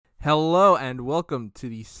Hello and welcome to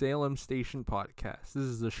the Salem Station Podcast. This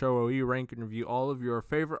is the show where we rank and review all of your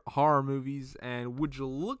favorite horror movies. And would you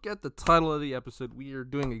look at the title of the episode? We are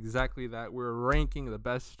doing exactly that. We're ranking the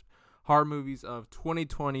best horror movies of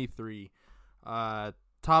 2023. Top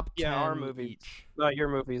 10 our movies. each. Not your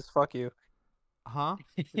movies. Fuck you. Huh?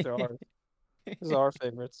 These are ours. These are our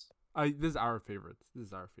favorites. This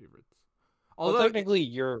is our favorites. Well, technically,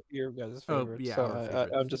 your guys' Oh, favorites. yeah, so our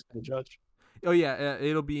favorites. I'm just gonna judge. Oh yeah,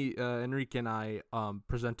 it'll be Enrique and I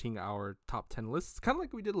presenting our top 10 lists, kind of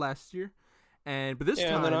like we did last year. But this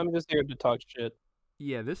time, and then I'm just here to talk shit.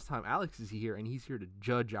 Yeah, this time Alex is here and he's here to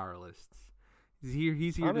judge our lists. He's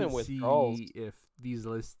here I'm in to withdrawals. see if these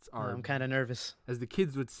lists are, I'm kind of nervous. as the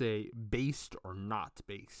kids would say, based or not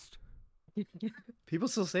based. People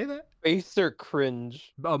still say that? Based or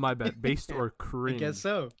cringe. Oh, my bad. Based or I cringe. guess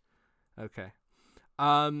so. Okay.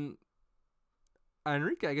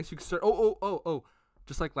 Enrique, I guess you could start. Oh.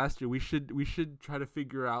 Just like last year, we should try to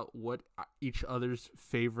figure out what each other's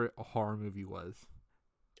favorite horror movie was.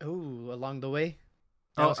 Oh, along the way?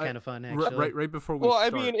 That was kind of fun, actually. Right before we Well,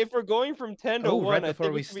 start. I mean, if we're going from 10 to 1, right I before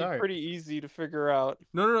think we it's start. be pretty easy to figure out.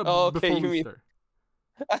 No. Oh, okay, before you we mean- start.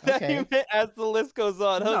 I thought Okay. you meant as the list goes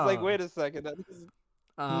on. I was like, No. wait a second.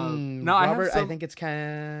 No, Robert, I have I think it's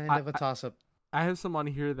kind of a toss-up. I have some on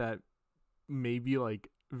here that may be like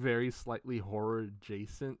very slightly horror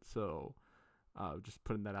adjacent, so just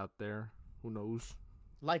putting that out there. Who knows?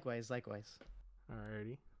 Likewise.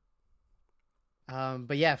 Alrighty.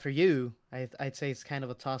 But yeah, for you, I'd say it's kind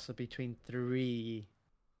of a toss-up between 3.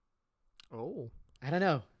 Oh. I don't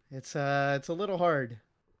know. It's a little hard.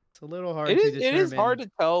 It's a little hard It to is. determine. It is hard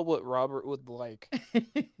to tell what Robert would like.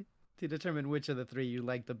 to determine which of the 3 you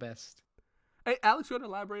like the best. Hey, Alex, you want to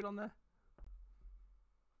elaborate on that?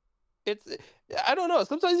 I don't know.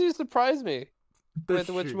 Sometimes you surprise me with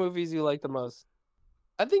which true. movies you like the most.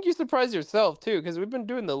 I think you surprise yourself too, because we've been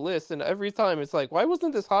doing the list, and every time it's like, why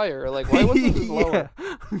wasn't this higher? Or like, why wasn't this lower?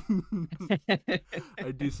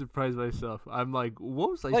 I do surprise myself. I'm like,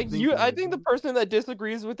 what was I Like thinking? I think the person that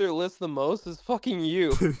disagrees with your list the most is fucking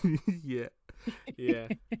you. yeah,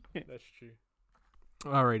 that's true.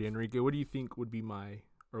 Alrighty, Enrique, what do you think would be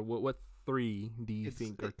what 3 do you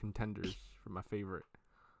think are contenders for my favorite?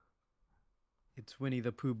 It's Winnie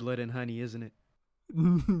the Pooh, Blood and Honey, isn't it?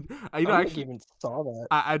 I don't think you even saw that.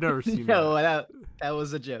 I've never seen No, that. that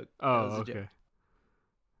was a joke. Oh, That was a okay.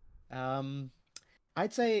 joke.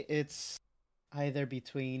 I'd say it's either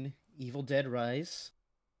between Evil Dead Rise,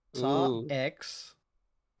 Saw Ooh. X,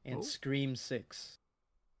 and Oh. Scream 6.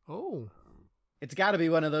 Oh. It's got to be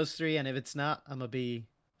one of those 3, and if it's not, I'm gonna be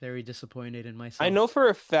very disappointed in myself. I know for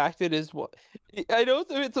a fact it is one. I know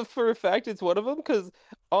for a fact it's one of them, because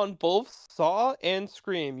on both Saw and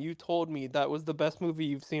Scream, you told me that was the best movie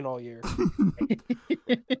you've seen all year.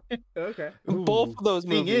 Okay. Both of those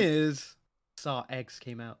Thing movies. is, Saw X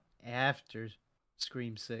came out after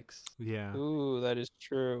Scream 6. Yeah. Ooh, that is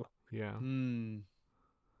true. Yeah. Hmm.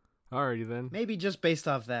 Alrighty then. Maybe just based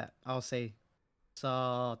off that, I'll say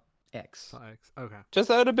Saw X. Saw X. Okay. Just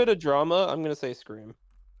add a bit of drama. I'm gonna say Scream.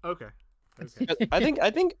 Okay. I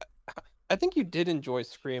think you did enjoy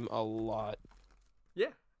Scream a lot.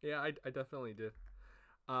 Yeah, I definitely did.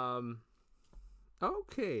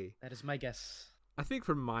 Okay. That is my guess. I think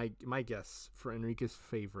for my guess for Enrique's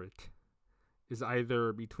favorite is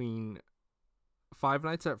either between Five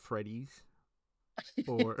Nights at Freddy's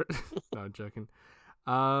or no, I'm joking.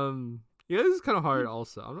 Yeah, this is kind of hard.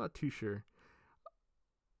 Also, I'm not too sure.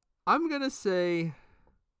 I'm gonna say.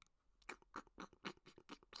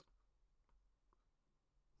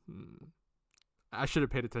 I should have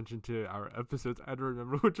paid attention to our episodes. I don't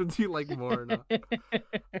remember which ones you like more or not.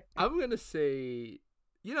 I'm gonna say,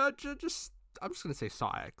 I'm just gonna say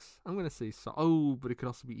Saw X. I'm gonna say Saw. Oh, but it could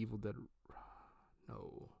also be Evil Dead.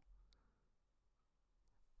 No.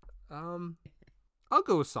 I'll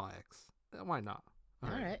go with Saw X. Why not? All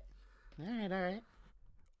right.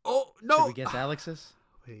 Oh no! Should we guess Alex's?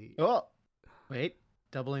 Wait. Oh, wait.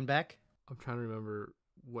 Doubling back. I'm trying to remember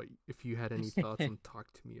if you had any thoughts on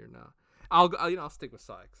Talk to Me or not. I'll stick with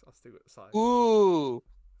Saw X. Ooh,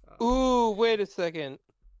 wait a second.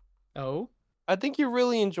 Oh, I think you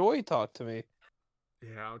really enjoy Talk to Me.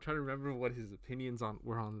 Yeah, I'm trying to remember what his opinions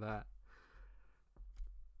were on that.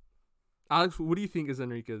 Alex, what do you think is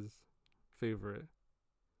Enrique's favorite?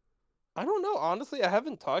 I don't know. Honestly, I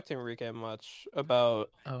haven't talked to Enrique much about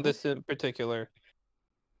this in particular.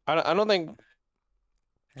 I don't think.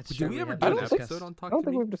 that's Did true. we ever have do not an discussed- episode on I Talk don't to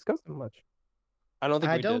think Me? we've discussed it much. I don't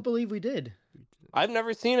think I we don't did. believe we did. I've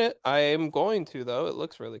never seen it. I am going to though. It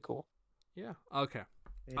looks really cool. Yeah. Okay.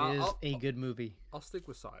 It I'll- is I'll- a good movie. I'll stick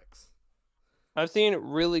with Saw X. I've seen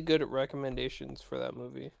really good recommendations for that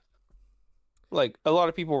movie. Like a lot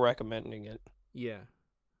of people recommending it. Yeah.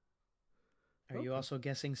 Are you Okay. also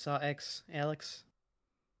guessing Saw X, Alex?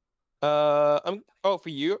 for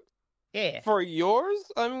you Yeah. for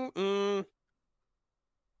yours, I'm gonna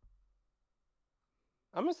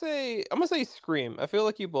say Scream. I feel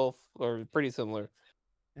like you both are pretty similar.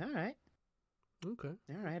 All right. Okay.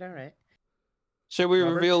 All right. Should we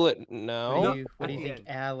Robert? reveal it What now? do you at think the end.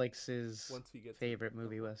 Alex's Once we get to favorite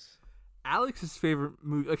movie was? Alex's favorite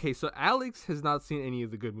movie. Okay, so Alex has not seen any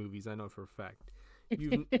of the good movies. I know for a fact.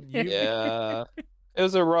 You've Yeah. It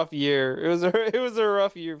was a rough year. It was a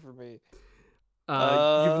rough year for me. You've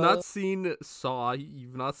Uh, not seen Saw.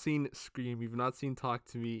 You've not seen Scream. You've not seen Talk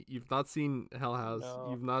to Me. You've not seen Hell House. No.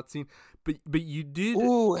 You've not seen, but you did.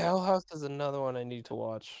 Ooh, Hell House is another one I need to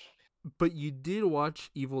watch. But you did watch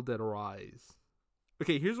Evil Dead Rise.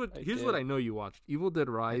 Okay, here's what did. I know you watched: Evil Dead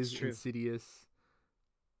Rise, true. Insidious,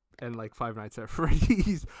 and like Five Nights at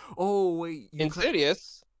Freddy's. Oh wait,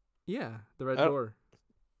 Insidious. yeah, the Red I- Door.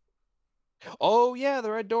 Oh yeah, the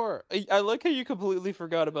Red Door. I like how you completely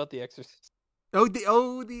forgot about The Exorcist.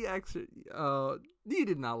 The extra. You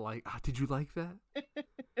did not like. Did you like that?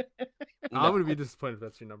 I'm No. gonna be disappointed if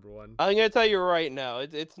that's your number one. I'm gonna tell you right now,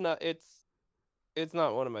 it's not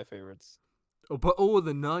one of my favorites.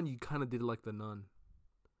 The Nun. You kind of did like the Nun.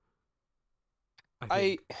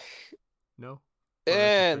 I No. the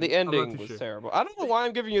I'm not ending too was sure. terrible. I don't know why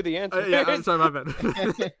I'm giving you the answer. Yeah, I'm sorry, my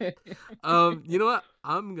bad. You know what?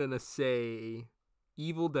 I'm gonna say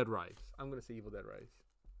Evil Dead Rise. I'm gonna say Evil Dead Rise.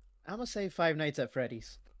 I'm gonna say Five Nights at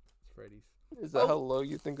Freddy's. It's Freddy's. Is that how low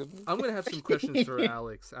you think of me? I'm gonna have some questions for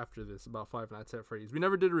Alex after this about Five Nights at Freddy's. We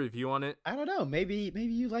never did a review on it. I don't know. Maybe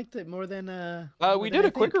you liked it more than We did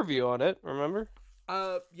a quick review on it. Remember?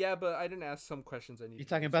 Yeah, but I didn't ask some questions I need. You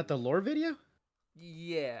talking about the lore video?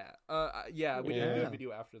 Yeah. Yeah. We did do Yeah. a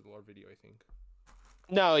video after the lore video, I think.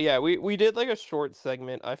 No, yeah, we did like a short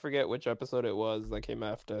segment. I forget which episode it was that came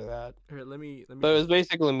after that. Here, let me. But it was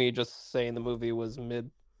basically me just saying the movie was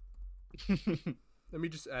mid. Let me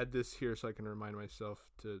just add this here so I can remind myself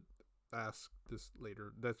to ask this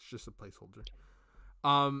later. That's just a placeholder.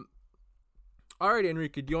 All right,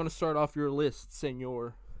 Enrique, do you want to start off your list,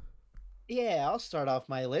 senor? Yeah, I'll start off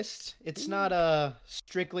my list. It's not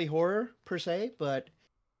strictly horror per se, but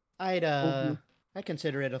I'd I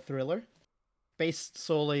consider it a thriller, based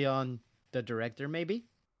solely on the director, maybe.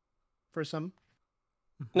 For some,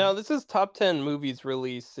 Now, this is top 10 movies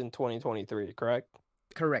released in 2023, correct?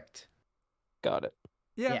 correct. Got it.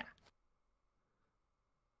 Yeah. Yeah.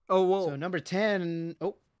 Oh well. So number 10.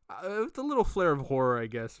 Oh, It's a little flair of horror, I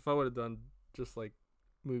guess. If I would have done just like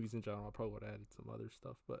movies in general, I probably would have added some other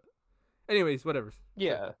stuff. But, anyways, whatever.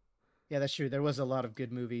 Yeah. yeah, that's true. There was a lot of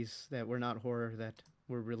good movies that were not horror that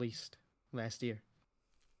were released last year.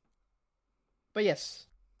 But yes,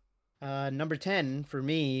 number 10 for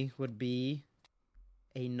me would be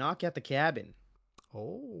A Knock at the Cabin.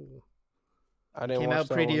 Oh. I didn't Came watch out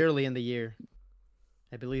that pretty one. early in the year.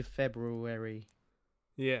 I believe February.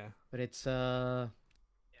 Yeah. But it's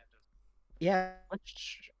yeah,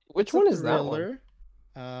 Which it's a one is that one? thriller.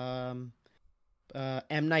 M. Night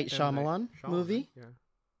M. Shyamalan movie. Yeah.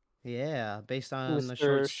 Yeah, based on a Mr.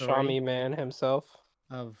 short story Shami Man himself.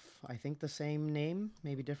 of I think the same name,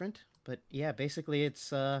 maybe different, but yeah, basically it's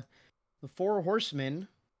the four horsemen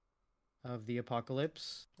of the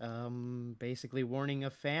apocalypse, basically warning a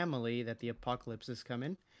family that the apocalypse is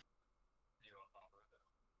coming.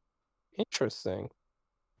 Interesting.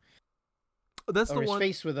 That's Or the is one.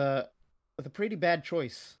 faced with a pretty bad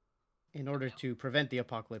choice in order to prevent the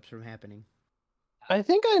apocalypse from happening. I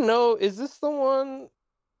think I know. Is this the one?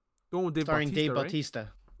 The one with Dave Starring Bautista, Dave right? Bautista.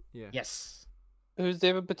 Yeah. Yes. Who's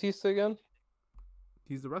David Bautista again?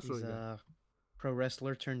 He's the wrestler. He's guy. a pro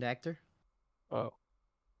wrestler turned actor. Oh.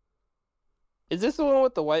 Is this the one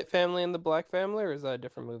with the white family and the black family, or is that a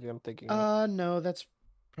different movie I'm thinking of? No, that's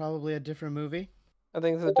probably a different movie. I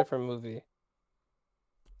think it's a different movie.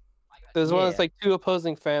 There's one that's Yeah. like two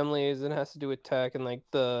opposing families and it has to do with tech, and like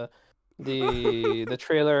the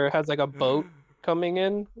trailer has like a boat coming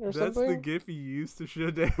in or That's the something. gif he used to show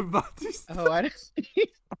Dave Bautista. Oh, I don't.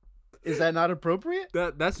 Is that not appropriate?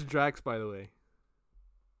 That's Drax, by the way.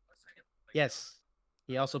 Yes.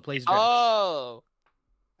 He also plays Drax. Oh,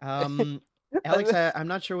 Um, Alex, I'm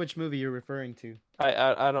not sure which movie you're referring to.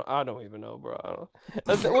 I don't even know, bro.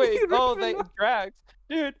 Wait, You don't oh, even they know. Drax,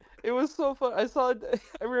 dude, it was so fun. I saw it.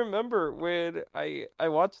 I remember when I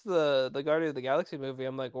watched the Guardian of the Galaxy movie.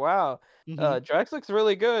 I'm like, wow, Hmm. Drax looks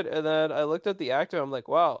really good. And then I looked at the actor. I'm like,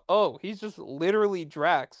 wow, oh, he's just literally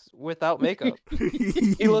Drax without makeup.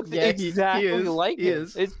 He looks Yeah, he exactly is. like He him.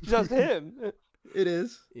 is. It's just him. It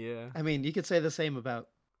is. Yeah. I mean, you could say the same about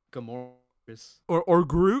Gamora. Or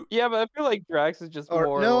Groot. Yeah, but I feel like Drax is just Or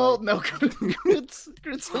more no, like. no, Groot's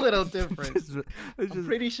a little different. It's I'm just-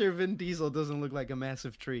 pretty sure Vin Diesel doesn't look like a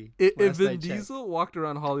massive tree. if last I Vin checked. Diesel walked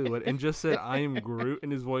around Hollywood and just said "I am Groot"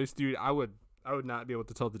 in his voice, dude, I would not be able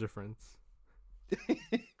to tell the difference.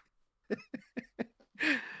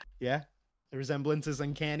 Yeah, the resemblance is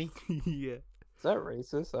uncanny. Yeah. Is that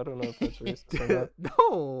racist? I don't know if that's racist or not.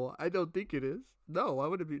 No, I don't think it is. No, why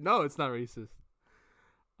would it be? No, it's not racist.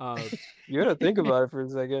 You gotta think about it for a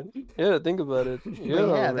second. You gotta think about it. You But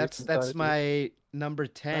know yeah, racist that's attitude. my number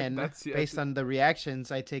 10. that's- yeah, Based on the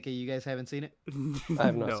reactions, I take it you guys haven't seen it. I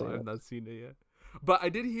have not no, seen I've it. not seen it yet. But I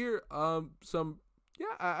did hear some. Yeah,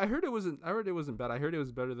 I heard it wasn't. I heard it wasn't bad. I heard it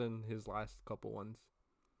was better than his last couple ones.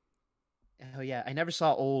 Oh yeah, I never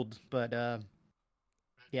saw Old, but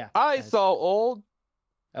yeah. I saw Old.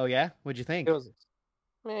 Oh yeah, what'd you think? It was,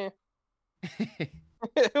 meh.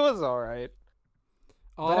 It was all right.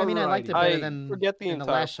 But I mean, I liked it Alrighty. better I than forget the the entire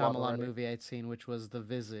last plot Shyamalan already. movie I'd seen, which was The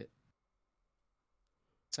Visit.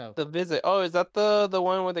 So, The Visit. Oh, is that the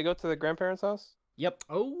one where they go to the grandparents' house? yep,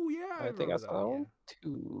 Oh yeah, I think I remember saw that one yeah.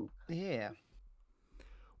 too. yeah.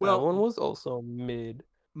 Well, That one was also mid.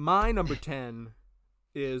 my number 10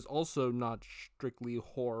 is also not strictly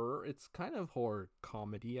horror. It's kind of horror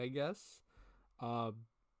comedy, I guess.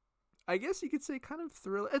 I guess you could say kind of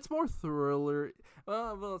thriller. It's more thriller.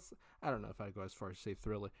 I don't know if I'd go as far as say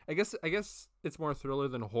thriller. I guess it's more thriller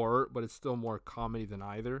than horror, but it's still more comedy than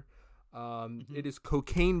either. It is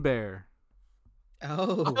Cocaine Bear.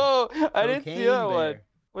 Oh, Oh, I didn't see Cocaine that one. Bear.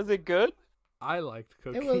 Was it good? I liked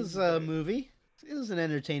Cocaine It was Bear. a movie. It was an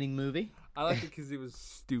entertaining movie. I liked it because it was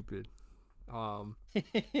stupid. I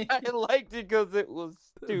liked it because it was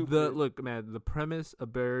stupid. Look, man, the premise: a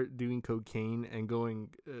bear doing cocaine and going,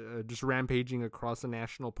 just rampaging across a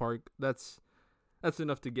national park. That's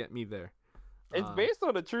enough to get me there. It's based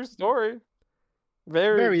on a true story.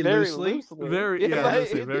 Very, Very very loosely. loosely. Very, yeah, I was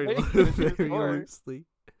gonna say it's very, based on a true very story. loosely.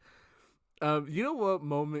 You know what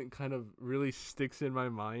moment kind of really sticks in my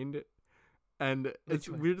mind, and it's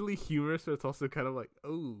one? weirdly humorous, but it's also kind of like,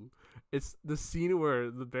 oh, it's the scene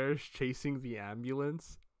where the bear is chasing the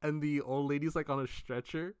ambulance, and the old lady's like on a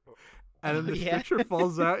stretcher, and then the Yeah. stretcher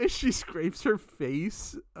falls out, and she scrapes her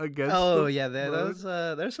face against. Oh the yeah, road.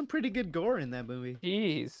 there's some pretty good gore in that movie.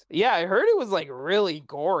 Jeez. Yeah, I heard it was like really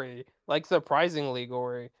gory, like surprisingly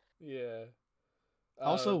gory. Yeah.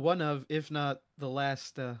 Also, one of, if not the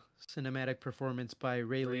last, cinematic performance by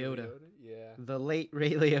Ray Liotta, Yeah. the late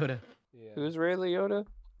Ray Liotta. Yeah. Who's Ray Liotta?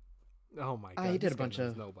 Oh my god. He did this a guy bunch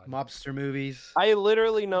knows of nobody. mobster movies. I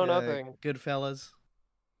literally know nothing. Goodfellas,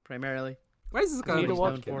 primarily. Why is this guy We on need to this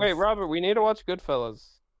known watch. for. podcast? Wait, Robert, we need to watch Goodfellas.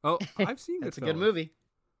 Oh, I've seen That's a Goodfellas. good movie.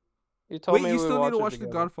 You told Wait, me you we would still need watch to it watch The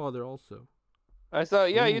together. Godfather also. I saw.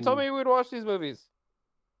 Yeah, you told Ooh. me we would watch these movies.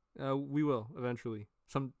 We will eventually,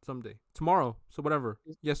 someday, tomorrow. So whatever.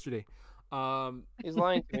 Yesterday. He's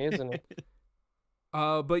lying to me, isn't he?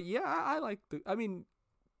 But yeah, I like the. I mean,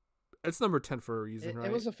 it's number 10 for a reason, right?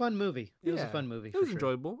 It was a fun movie. It was a Yeah, fun movie. It was for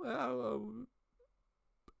sure. enjoyable.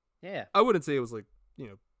 Yeah. I wouldn't say it was like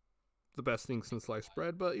the best thing since sliced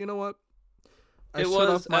bread, but you know what? I It shut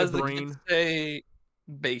was, off my as the brain. kids say,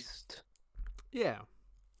 based. Yeah.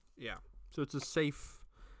 So it's a safe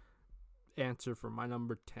answer for my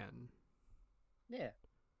number 10. Yeah.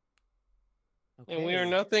 And we are Okay.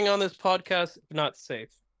 nothing on this podcast if not safe.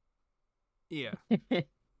 Yeah.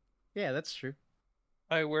 Yeah, that's true.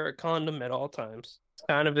 I wear a condom at all times. It's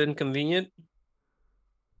kind of inconvenient.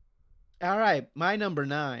 All right, my number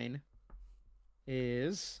 9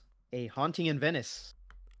 is A Haunting in Venice.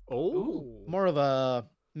 Oh. More of a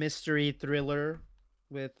mystery thriller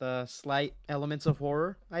with slight elements of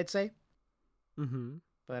horror, I'd say. Mm-hmm.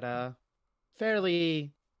 But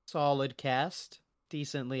fairly solid cast,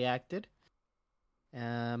 decently acted.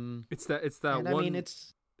 It's that And one. I mean,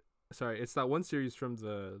 it's Sorry, it's that one series from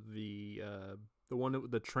the one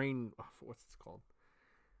with the train. Oh, what's it called?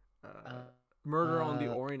 Murder on the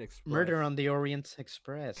Orient Express. Murder on the Orient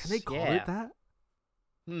Express. Can they call yeah. it that?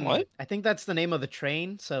 What? I think that's the name of the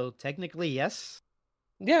train, so technically, yes.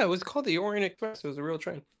 Yeah, it was called the Orient Express. It was a real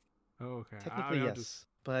train. Oh, okay. Technically, I'm yes. just,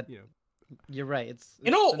 But You're right. It's You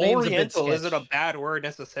know, the name's a bit Oriental isn't a sketch. bad word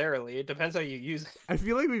necessarily. It depends how you use it. I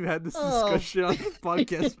feel like we've had this Oh. discussion on the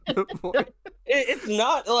podcast before. It's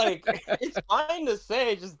not like it's fine to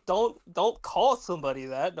say. Just don't call somebody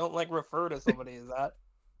that. Don't like refer to somebody as that.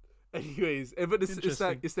 Anyways, but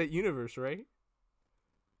Interesting. it's that universe, right?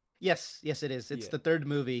 Yes, it is. It's Yeah. the third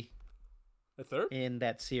movie The third? in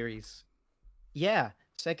that series. Yeah.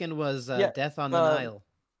 Second was Yeah, Death on the Nile,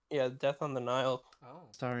 Yeah, Death on the Nile. Oh.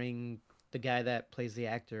 starring the guy that plays the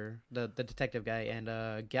actor, the detective guy, and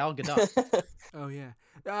Gal Gadot. Oh yeah.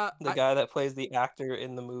 The guy that plays the actor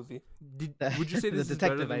in the movie. Would you say The this is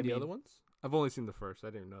better detective, than I the mean. other ones? I've only seen the first.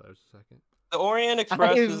 I didn't know there was a second. The Orient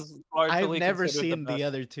Express I've- is I've largely never considered seen the the best.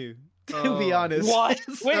 other two, to be Oh. honest. What?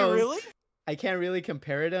 Wait, So really? I can't really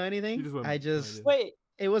compare it to anything. just went I just blinded. Wait,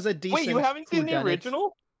 it was a decent. wait, you haven't seen the whodunit.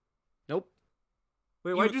 original? Nope.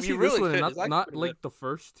 Wait, why'd you you see really this one should. and It's actually not pretty like good. the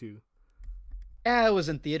first two? Yeah, it was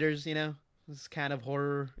in theaters. You know, it was kind of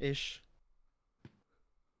horror-ish.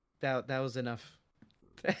 That was enough.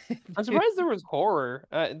 I'm surprised there was horror.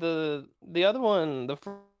 The other one,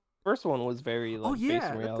 first one was very like Oh based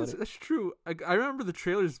yeah, in reality. that's true. I remember the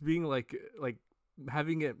trailers being like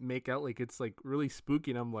having it make out like it's like really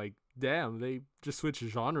spooky, and I'm like, damn, they just switched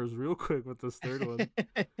genres real quick with this third one.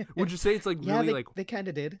 Would you say it's like Yeah, really they kind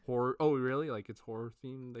of did horror? Oh, really? Like it's horror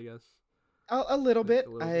themed, I guess. a little Like, bit. a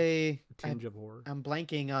little I A tinge of horror. I'm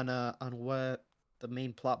blanking on what the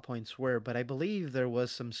main plot points were, but I believe there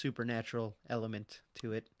was some supernatural element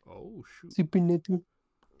to it. Oh shoot. Supernatural.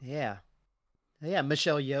 Yeah,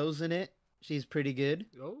 Michelle Yeoh's in it. She's pretty good.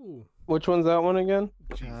 Oh. Which one's that one again?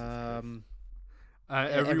 Jesus Christ.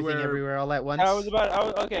 Everything everywhere all at once. That's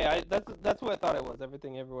what I thought it was.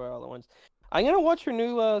 Everything everywhere all at once. I'm gonna watch her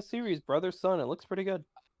new series, Brother Son. It looks pretty good.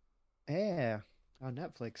 Yeah, on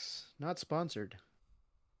Netflix. Not sponsored.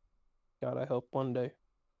 God, I hope one day.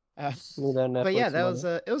 Uh, Need that but yeah, Netflix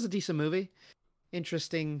that money. was a decent movie.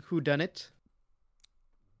 Interesting whodunit.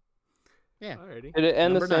 Yeah. Alrighty. Did it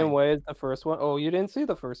end the Number same 9. way as the first one? Oh, you didn't see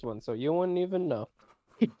the first one, so you wouldn't even know.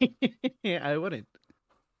 Yeah, I wouldn't.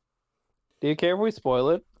 Do you care if we spoil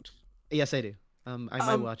it? Yes, I do. I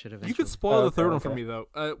might watch it eventually. You could spoil the Okay, third one for okay. me though.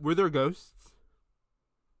 Were there ghosts?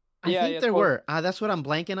 I Yeah, think yeah, there spoil- were. That's what I'm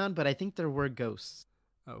blanking on, but I think there were ghosts.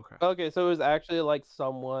 Oh, okay. Okay, so it was actually like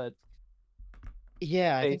somewhat.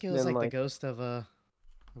 Yeah, I think it Based was in, like the like- ghost of a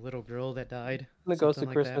little girl that died. The Ghost of something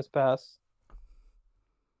like Christmas that. Past.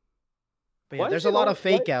 But yeah, Why there's is a it lot all- of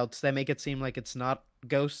fake outs that make it seem like it's not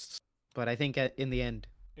ghosts, but I think in the end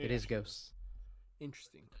it Yeah, is sure. ghosts.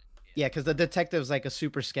 Interesting. Yeah, because the detective's like a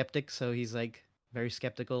super skeptic, so he's like very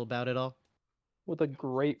skeptical about it all. With a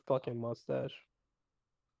great fucking mustache.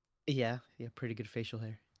 Yeah, pretty good facial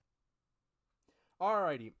hair.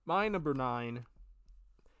 Alrighty, my number 9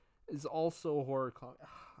 is also a horror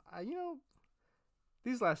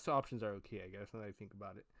these last two options are okay, I guess, now that I think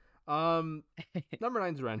about it. Number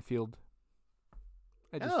 9's Renfield.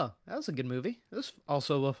 Oh, that was a good movie. It was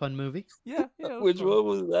also a fun movie. Yeah, it was Which fun. one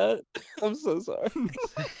was that? I'm so sorry.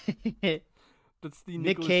 That's the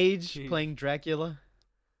Nick Nicolas Cage playing Dracula.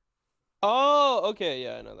 Oh, okay,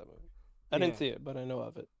 yeah, I know that movie. I Yeah. didn't see it, but I know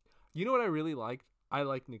of it. You know what I really liked? I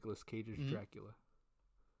like Nicolas Cage's Mhm. Dracula.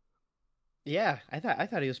 Yeah, I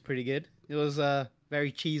thought he was pretty good. It was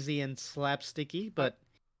very cheesy and slapsticky, but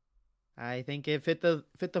I think it fit the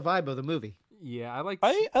vibe of the movie. Yeah, I like.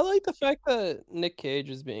 I like the fact that Nick Cage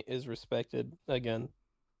is respected again.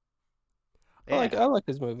 Yeah, I like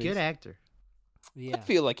his movies. good actor. Yeah, I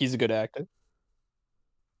feel like he's a good actor.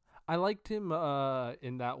 I liked him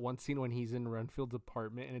in that one scene when he's in Renfield's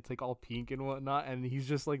apartment and it's like all pink and whatnot, and he's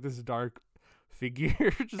just like this dark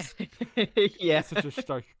figure. Just Yeah. it's such a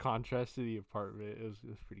stark contrast to the apartment. It was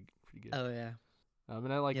pretty good. Oh yeah.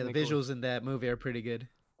 And I like Yeah, the Nicholas, visuals in that movie are pretty good.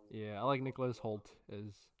 Yeah, I like Nicholas Holt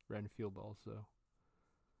as Renfield also.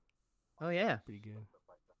 Oh yeah. Pretty good.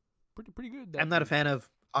 Pretty good. I'm not a fan of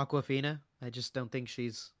Aquafina. I just don't think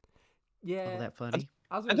she's Yeah, all that funny.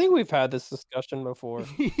 I think we've had this discussion before.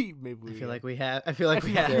 maybe I feel like we have. I feel like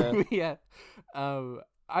we have. Yeah. yeah.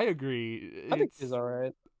 I agree. I think It's- he's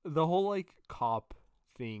alright. The whole like cop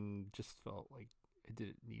thing just felt like it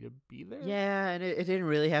didn't need to be there. Yeah, and it didn't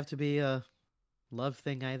really have to be a love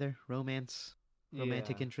thing either. Romantic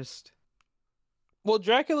Yeah. interest. Well,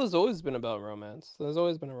 Dracula's always been about romance. There's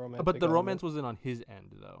always been a romance. But the romance wasn't on his end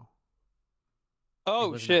though. Oh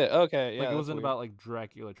was shit! Okay, yeah. Like it that's wasn't weird. about like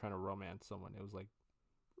Dracula trying to romance someone. It was like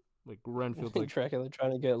Renfield. Like Dracula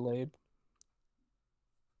trying to get laid.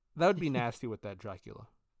 that would be nasty with that Dracula.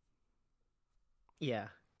 Yeah,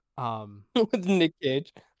 With Nick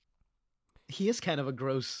Cage. he is kind of a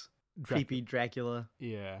gross, Dracula. creepy Dracula.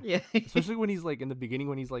 Yeah. Yeah. Especially when he's like in the beginning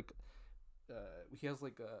when he's like he has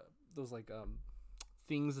like those like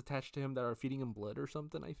things attached to him that are feeding him blood or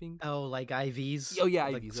something. I think. Oh, like IVs. Oh yeah,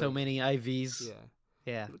 Like IVs. so many IVs. Yeah.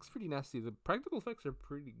 Yeah. It looks pretty nasty. The practical effects are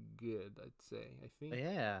pretty good, I'd say. I think.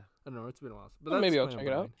 Yeah. I don't know. It's been a while, but Well, maybe that's I'll my check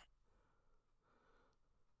number it out. 9.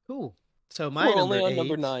 Cool. So my We're number only on 8.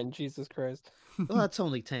 number 9. Jesus Christ. Well, that's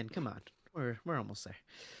only 10. Come on. We're almost there.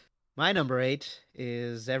 My number 8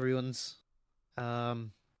 is everyone's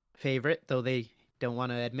favorite, though they don't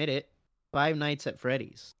want to admit it. Five Nights at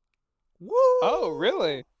Freddy's. Woo! Oh,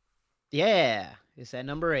 really? Yeah, it's at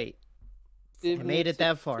number 8. Give I me made it that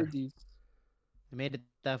some far. titties. I made it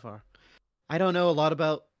that far. I don't know a lot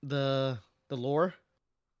about the lore,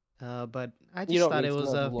 but I You just don't thought need it to was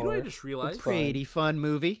know the a You know what I lore. just realized? It's fine. pretty fun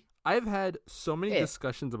movie. I've had so many Yeah.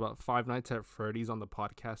 discussions about Five Nights at Freddy's on the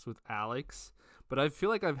podcast with Alex, but I feel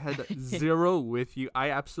like I've had zero with you.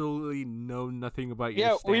 I absolutely know nothing about your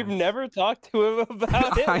Yeah, stance. we've never talked to him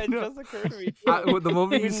about it. I It know. just occurred to me. The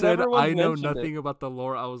moment We you said never once I know mentioned it. nothing about the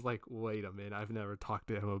lore, I was like, wait a minute, I've never talked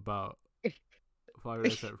to him about Five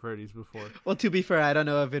Nights at Freddy's before. Well, to be fair, I don't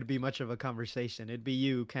know if it'd be much of a conversation. It'd be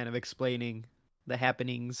you kind of explaining the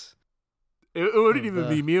happenings. It wouldn't Of even the-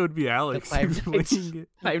 be me, it would be Alex Five Nights. explaining it.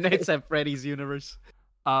 Five Nights at Freddy's universe.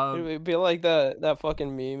 It'd be like that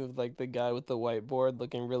fucking meme of like the guy with the whiteboard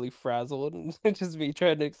looking really frazzled, and it's just me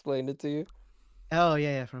trying to explain it to you. Oh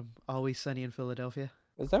yeah, from Always Sunny in Philadelphia.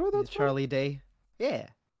 Is that what Yeah, that's from? Charlie Day. Yeah.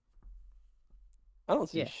 I don't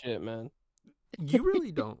see Yeah. shit, man. You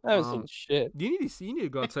really don't. I haven't seen shit. You need to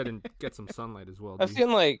go outside and get some sunlight as well. I've dude.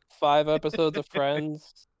 seen like 5 episodes of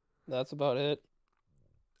Friends. That's about it.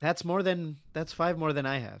 That's 5 more than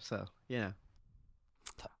I have, so yeah.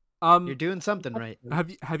 Um, You're doing something right.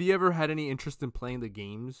 have you ever had any interest in playing the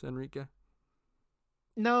games, Enrique?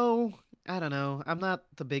 No, I don't know. I'm not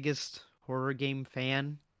the biggest horror game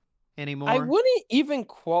fan anymore. I wouldn't even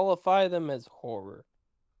qualify them as horror.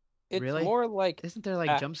 It's Really? more like Isn't there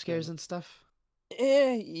like jump scares action. and stuff?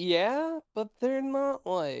 Yeah, but they're not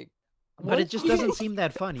like. But it once just you- doesn't seem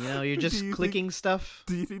that fun, you know? You're Do just you think- clicking stuff.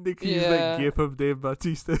 Do you think they could use that Yeah. gif of Dave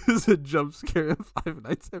Bautista as a jump scare in Five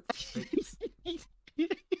Nights at Freddy's?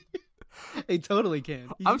 They totally can.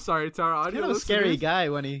 I'm sorry, to our He's audio kind of a listeners. scary guy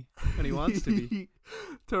when he wants to be.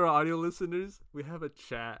 To our audio listeners, we have a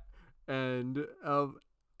chat, and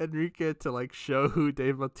Enrique, to like show who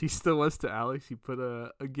Dave Bautista was to Alex, he put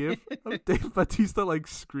a gif of Dave Bautista like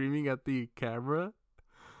screaming at the camera.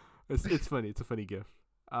 It's funny. It's a funny gif.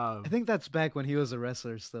 I think that's back when he was a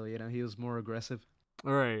wrestler still, you know, he was more aggressive.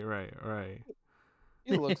 Right.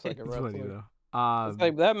 He looks like a It's funny wrestler. though. It's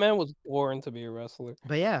like that man was born to be a wrestler.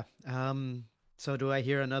 But yeah, so do I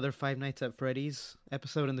hear another Five Nights at Freddy's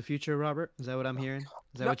episode in the future, Robert? Is that what I'm hearing? Is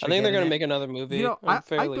that No, what I you're think they're getting gonna at? make another movie. You know, I'm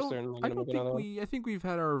fairly don't, certain they're I gonna don't make another think one. I think we've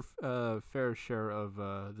had our fair share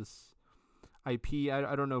of this IP.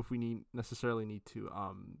 I don't know if we necessarily need to.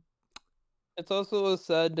 It's also a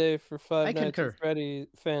sad day for Five I Nights concur. at Freddy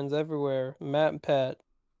fans everywhere. Matt and Pat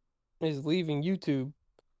is leaving YouTube.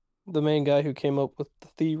 The main guy who came up with the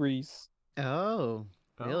theories. Oh,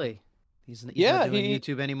 Oh. really? He's Yeah, not doing he-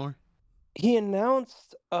 YouTube anymore? He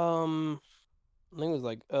announced, I think it was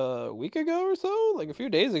like a week ago or so, like a few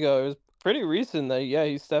days ago. It was pretty recent that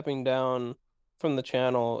he's stepping down from the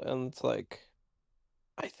channel, and it's like,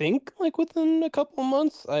 I think like within a couple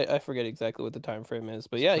months. I forget exactly what the time frame is,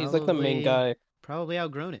 but yeah, he's like the main Probably- guy. Probably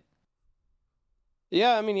outgrown it.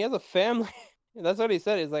 Yeah, I mean he has a family. That's what he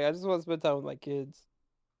said. He's like, I just want to spend time with my kids.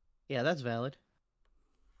 Yeah, that's valid.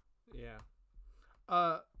 Yeah.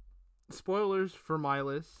 Spoilers for my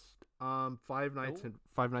list. Five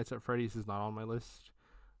Nights at Freddy's is not on my list.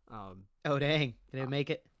 Oh, dang. Did it make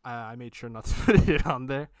it? I made sure not to put it on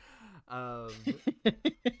there. You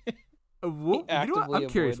know what? actively I'm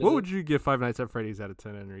curious. avoided What it. would you give Five Nights at Freddy's out of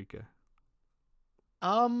 10, Enrique?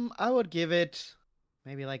 I would give it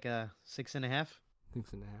maybe like a 6.5.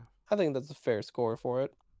 6.5. I think that's a fair score for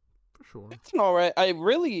it. For sure. It's an alright. I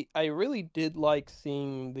really did like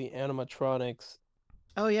seeing the animatronics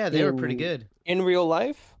Oh yeah, they were pretty in- good. in real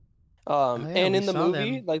life. yeah, And we in the saw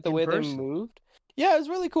movie, them like the in way person. they moved. Yeah, it was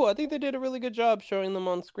really cool. I think they did a really good job showing them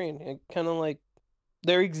on screen. It kind of like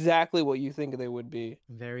they're exactly what you think they would be.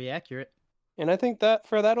 Very accurate. And I think that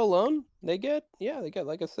for that alone, they get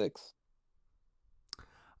like a 6.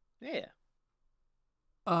 Yeah.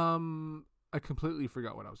 I completely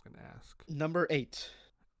forgot what I was going to ask. Number 8.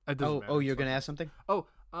 It doesn't Oh, matter, oh, it's you're gonna fine. ask something? Oh,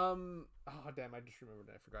 damn! I just remembered.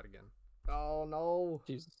 I forgot again. Oh no!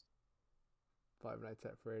 Jesus. Five Nights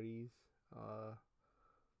at Freddy's.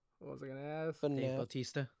 What was I gonna ask? But Dave no.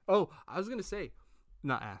 Bautista. Oh, I was gonna say,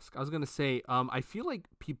 not ask. I was gonna say, I feel like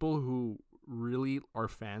people who really are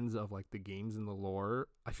fans of like the games and the lore,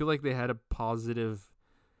 I feel like they had a positive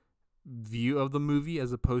view of the movie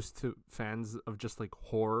as opposed to fans of just like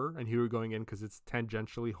horror and who were going in because it's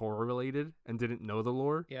tangentially horror related and didn't know the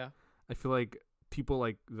lore. Yeah. I feel like people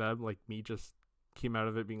like them, like me, just came out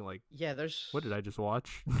of it being like, Yeah, there's. what did I just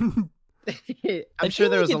watch? I'm sure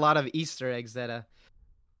there was a lot of Easter eggs that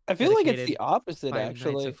I feel like it's dedicated the opposite, Five Nights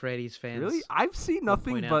actually. at Freddy's fans. Really? I've seen will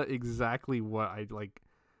nothing point but exactly what I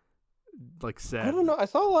like said. I don't know. I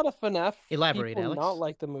saw a lot of FNAF Elaborate, people Alex. not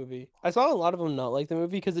like the movie. I saw a lot of them not like the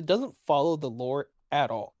movie because it doesn't follow the lore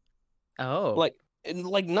at all. Oh. Like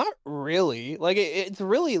not really. Like it's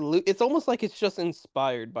really it's almost like it's just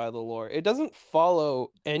inspired by the lore. It doesn't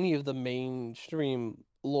follow any of the mainstream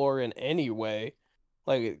lore in any way.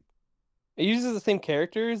 Like it uses the same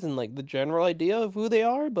characters and like the general idea of who they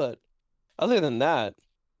are, but other than that,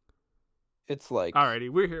 it's like Alrighty,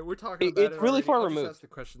 we're here. We're talking about it's it. really already. far I'll removed. Just ask the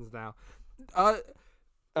questions now. Oh,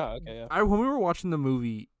 okay, yeah. When we were watching the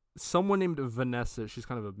movie, someone named Vanessa, she's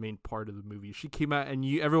kind of a main part of the movie. She came out, and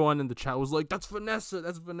everyone in the chat was like, "That's Vanessa.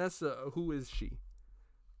 That's Vanessa. Who is she?"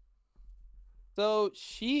 So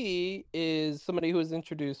she is somebody who was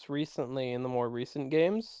introduced recently in the more recent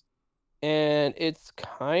games, and it's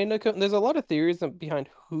kind of there's a lot of theories behind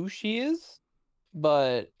who she is,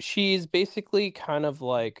 but she's basically kind of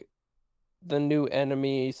like the new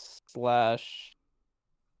enemy slash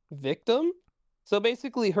victim. So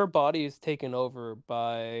basically, her body is taken over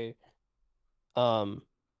by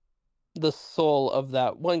the soul of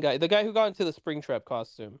that one guy, the guy who got into the Springtrap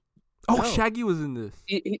costume. Oh, Oh. Shaggy was in this.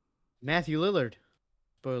 Matthew Lillard.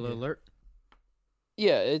 Spoiler Yeah. alert.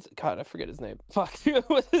 Yeah, it's God, I forget his name. Fuck,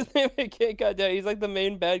 what's his name again? God damn, he's like the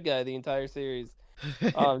main bad guy the entire series.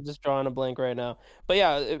 I'm just drawing a blank right now. But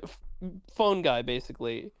yeah, phone guy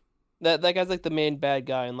basically. That guy's like the main bad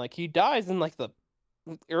guy, and like he dies in like the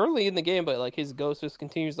early in the game, but like his ghost just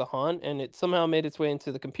continues to haunt, and it somehow made its way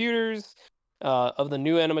into the computers of the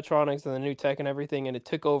new animatronics and the new tech and everything, and it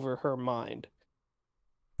took over her mind.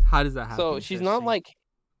 How does that happen? So she's not Interesting. like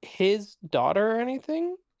his daughter or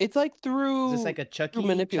anything. It's like through Is this like a Chucky Child's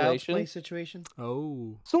manipulation. Play situation?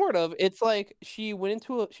 Oh. Sort of. It's like she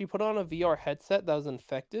she put on a VR headset that was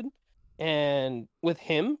infected, and with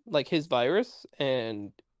him, like his virus,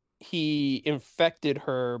 and he infected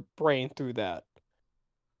her brain through that.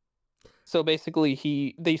 So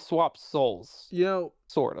basically, they swap souls. Yo,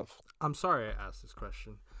 Sort of. I'm sorry I asked this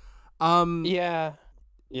question. Yeah.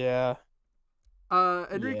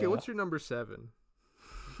 Enrique, Yeah. what's your number 7?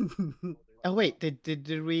 Oh wait,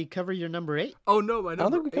 did we cover your number 8? Oh no, my I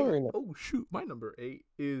don't number think we covered 8. it. Oh shoot, my number 8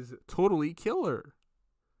 is Totally Killer.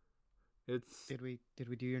 It's Did we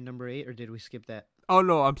do your number 8 or did we skip that? Oh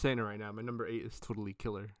no, I'm saying it right now. My number 8 is Totally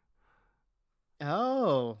Killer.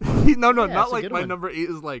 Oh. No, Yeah, not that's a like good my one. number 8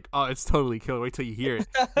 is like, oh, it's Totally Killer. Wait till you hear it.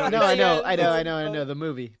 No, No, it's- I know the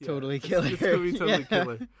movie. Yeah, Totally it's- Killer. It's movie Totally Yeah.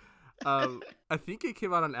 Killer. I think it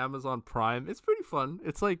came out on Amazon Prime. It's pretty fun.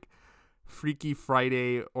 It's like Freaky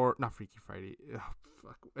Friday or not Freaky Friday. Ugh,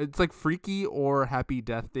 fuck. It's like Freaky or Happy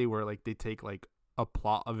Death Day, where like they take like a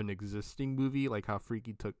plot of an existing movie, like how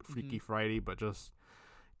Freaky took Freaky Friday, but just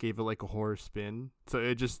gave it like a horror spin. So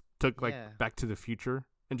it just took like Yeah. Back to the Future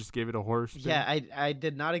and just gave it a horror spin. Yeah, I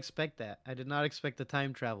did not expect that. I did not expect the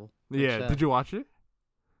time travel. Yeah. which, Did you watch it?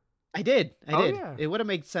 I did. Oh, did. yeah. It would have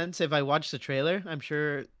made sense if I watched the trailer. I'm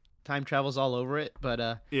sure time travel's all over it,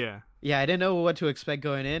 but Yeah. yeah, I didn't know what to expect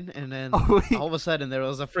going in, and then Oh, wait. all of a sudden there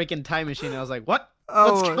was a freaking time machine. And I was like, "What?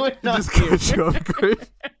 Oh, What's going it on just here?" got you off guard.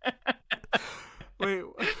 Wait.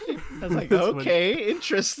 I was like, That's funny. "Okay,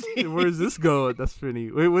 interesting." Where's this going? That's funny.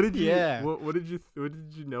 Wait, what did you? Yeah. What did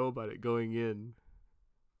you know about it going in?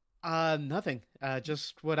 Nothing.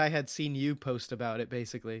 Just what I had seen you post about it,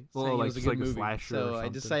 basically. Well, saying like, it was a just good like a movie. slasher or So I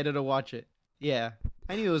something. decided to watch it. Yeah,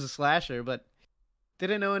 I knew it was a slasher, but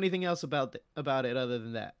didn't know anything else about it other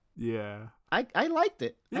than that. Yeah. I liked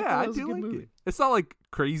it. Yeah, thought I it was a do good like movie. it. It's not like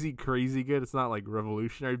crazy good. It's not like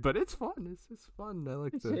revolutionary, but it's fun. It's fun. I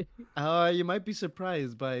like the. You might be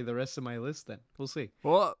surprised by the rest of my list. Then we'll see.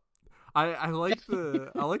 Well, I like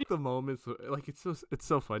the moments. Like it's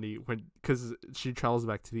so funny because she travels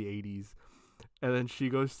back to the 80s, and then she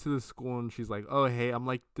goes to the school and she's like, "Oh hey, I'm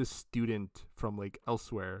like this student from like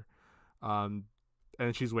elsewhere," and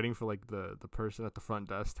she's waiting for like the person at the front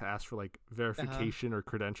desk to ask for like verification or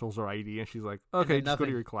credentials or ID, and she's like, "Okay, then just go to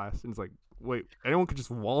nothing. your class." And it's like, wait, anyone could just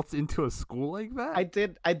waltz into a school like that?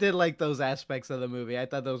 I did like those aspects of the movie. I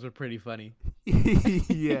thought those were pretty funny.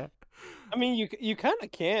 Yeah. I mean, you kind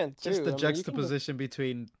of can too. Just I the mean, juxtaposition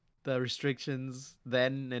between the restrictions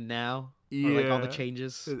then and now, Yeah. or like all the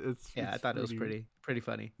changes. It's I thought it was pretty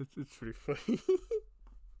funny. It's pretty funny.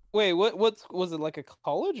 Wait, what's was it like a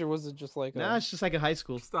college or was it just like No, a? it's just like a high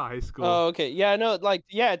school. Just a high school. Oh, okay. Yeah, no, like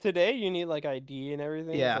today you need like ID and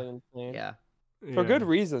everything. It's Yeah. like insane. Yeah. For good Yeah.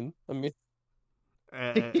 reason. I mean,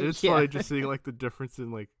 It's Yeah. funny just seeing like the difference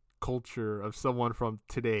in like culture of someone from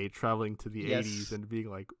today traveling to the Yes. 80s and being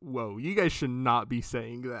like, whoa, you guys should not be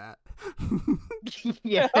saying that.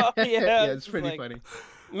 Yeah. Yeah, Yeah, it's it's pretty like- funny.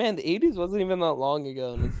 man, the 80s wasn't even that long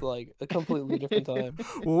ago, and it's like a completely different time.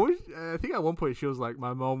 Well, I think at one point she was like,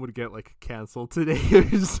 my mom would get like canceled today or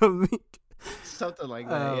something. Something like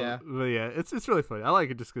that, yeah. But yeah, it's really funny. I like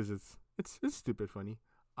it just because it's stupid funny.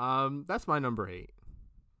 That's my number 8.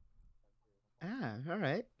 Ah, all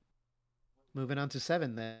right. Moving on to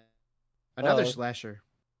 7 then. Another Oh. slasher.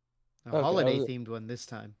 A Okay, I holiday was- themed one this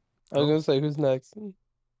time. I was gonna say, who's next?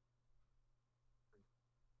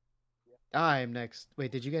 I'm next.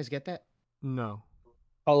 Wait, did you guys get that? No.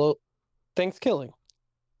 Hello, Thanksgiving.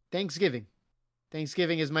 Thanksgiving.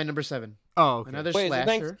 Thanksgiving is my number 7. Oh, okay. Another Wait, is it slasher.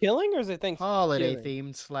 Thanksgiving or is it Thanksgiving? Holiday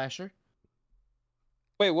themed slasher.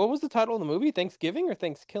 Wait, what was the title of the movie? Thanksgiving or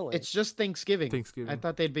Thanksgiving? It's just Thanksgiving. Thanksgiving. I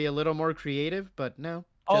thought they'd be a little more creative, but no.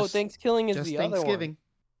 oh, just- Thanksgiving is just the Thanksgiving. other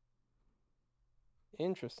one.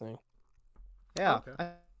 Interesting. Yeah. Okay.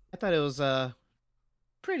 I thought it was a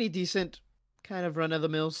pretty decent kind of run of the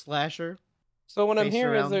mill slasher. So what I'm Based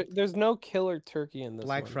hearing around is there's no killer turkey in this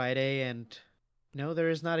Black one. Friday, and no, there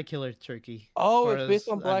is not a killer turkey. Oh, far it's based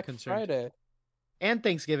as on I'm Black concerned. Friday. And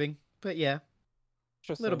Thanksgiving, but yeah, a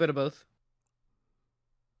Interesting. little bit of both.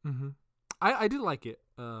 Mm-hmm. I did like it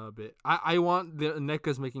a bit. I want the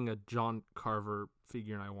NECA's making a John Carver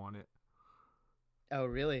figure, and I want it. Oh,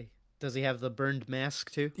 really? Does he have the burned mask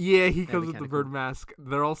too? Yeah, he That'd comes be with the kinda bird cool. mask.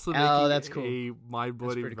 They're also Oh, making that's cool. a My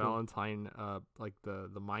Bloody pretty cool. Valentine, like the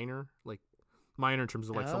miner, like miner in terms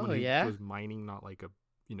of like someone Oh, who yeah? goes mining, not like a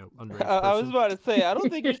underage I was person. about to say, I don't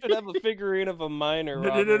think you should have a figurine of a miner.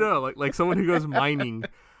 No, like someone who goes mining.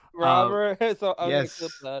 Robert. So I'm Yes. gonna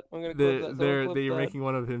clip that. I'm gonna clip that. Someone They're clip they're that. making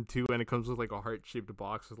one of him too, and it comes with like a heart shaped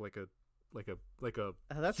box with like a Oh,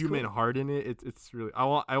 that's human cool. heart in it. It's really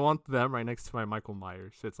I want them right next to my Michael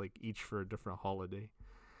Myers. So it's like each for a different holiday.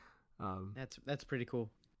 That's pretty cool.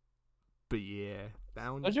 But yeah,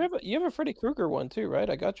 that one. Don't you have a Freddy Krueger one too, right?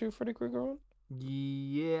 I got you a Freddy Krueger one.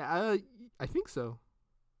 Yeah, I think so.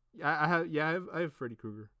 I have I have Freddy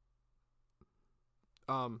Krueger.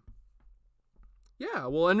 Yeah,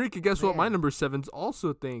 well, Enrique, guess what? My Man. number 7's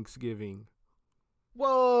also Thanksgiving.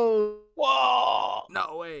 Whoa! Whoa!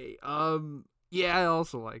 No way. Yeah, I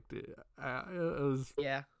also liked it. It was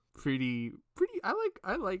Yeah. pretty.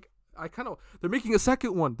 I kind of. They're making a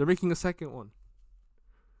second one.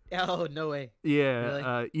 Oh, no way. Yeah,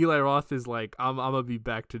 Really? Eli Roth is like, I'm gonna be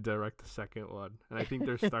back to direct the second one, and I think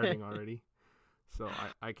they're starting already. So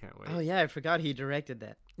I can't wait. Oh yeah, I forgot he directed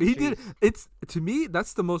that. He did. Jeez. It's to me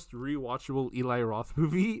that's the most rewatchable Eli Roth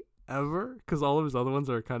movie ever, because all of his other ones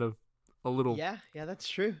are kind of a little Yeah, that's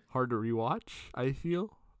true. hard to rewatch. I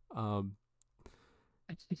feel.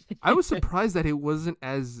 I was surprised that it wasn't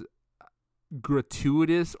as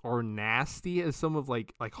gratuitous or nasty as some of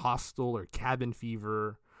like Hostel or Cabin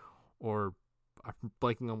Fever, or I'm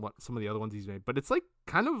blanking on what some of the other ones he's made. But it's like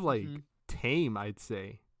kind of like Mhm. tame, I'd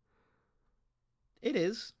say. It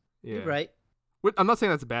is. Yeah. You're right. I'm not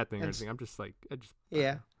saying that's a bad thing or And anything. I'm just like I don't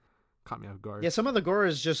Yeah. know, caught me off guard. Yeah, some of the gore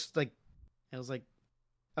is just like, I was like,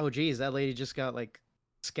 oh geez, that lady just got like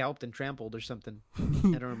scalped and trampled or something. I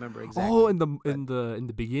don't remember exactly. Oh, in but-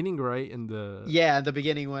 the beginning, right? In the Yeah, at the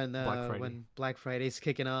beginning when Friday. Black Friday's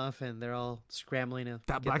kicking off and they're all scrambling to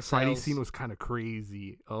that get Black the Friday sales. scene was kind of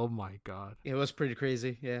crazy. Oh my god. It was pretty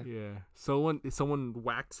crazy. Yeah, Yeah. Someone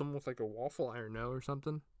whacked someone with like a waffle iron, no, or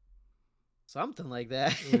something. something like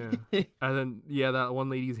that. Yeah. And then that one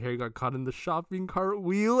lady's hair got caught in the shopping cart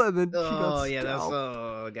wheel, and then she got Oh yeah, that's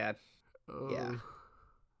scalped. god. Oh, yeah.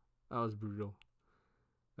 That was brutal.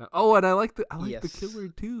 Oh, and I like the Yes. killer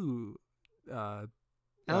too. Oh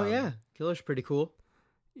yeah, Killer's pretty cool.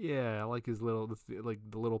 Yeah, I like his little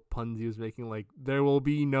the little puns he was making, like there will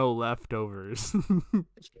be no leftovers.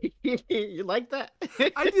 You like that?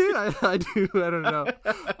 I do. I do. I don't know.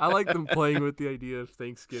 I like them playing with the idea of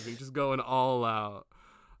Thanksgiving, just going all out.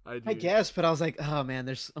 I do. I guess, but I was like, oh man,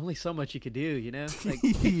 there's only so much you could do, you know? Like,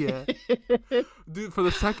 Yeah. Dude, for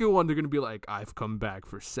the second one, they're gonna be like, "I've come back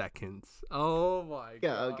for seconds." Oh my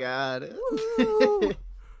god. Oh god. Woo.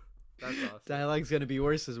 That's awesome. Dialogue's gonna be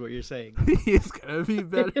worse, is what you're saying. It's gonna be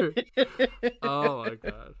better. Oh my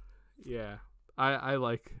god. Yeah. I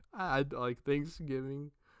like Thanksgiving.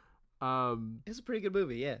 It's a pretty good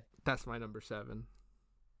movie, yeah. That's my number 7.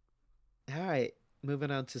 All right, moving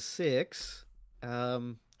on to 6.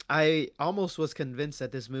 I almost was convinced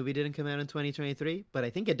that this movie didn't come out in 2023, but I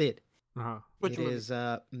think it did. Uh-huh. Which It movie? is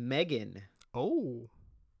Megan. Oh.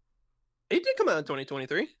 It did come out in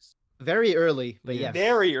 2023. Very early, but Yeah. yes.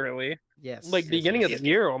 Very early. Yes. Like yes, beginning yes. of the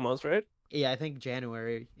year almost, right? Yeah, I think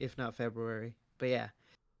January, if not February. But yeah.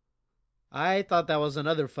 I thought that was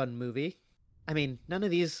another fun movie. I mean, none of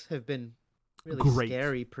these have been really Great.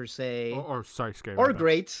 scary per se. Or sorry, scary. Or my bad.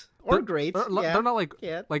 great. Or great. Yeah. They're not like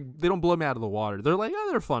Yeah. they don't blow me out of the water. They're like,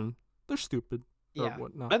 they're fun. They're stupid. Or Yeah.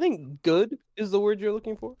 whatnot. I think good is the word you're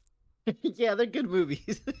looking for. Yeah, they're good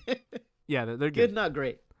movies. Yeah, they're Good, good. not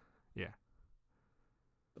great. Yeah.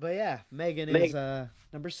 But yeah, Megan is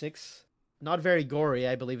number 6. Not very gory.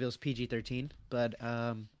 I believe it was PG-13, but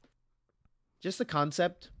just the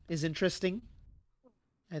concept is interesting.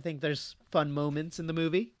 I think there's fun moments in the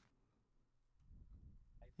movie.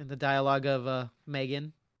 And the dialogue of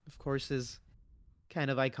Megan, of course, is kind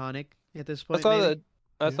of iconic at this point.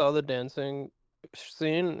 I saw the dancing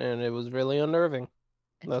scene and it was really unnerving.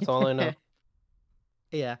 That's all I know.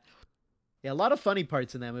 Yeah. Yeah, a lot of funny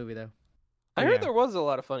parts in that movie though. I heard there was a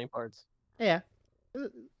lot of funny parts. Yeah.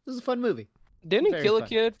 It was a fun movie. Didn't he Very kill fun. a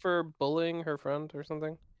kid for bullying her friend or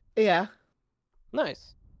something? Yeah.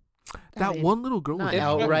 Nice. That one little girl Not was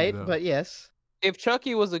outright, annoying, though. but yes. If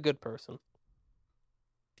Chucky was a good person.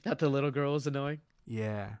 That the little girl was annoying.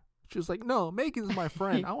 Yeah. She was like, no, Megan's my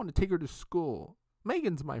friend. I want to take her to school.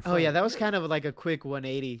 Megan's my friend. Oh yeah, that was kind of like a quick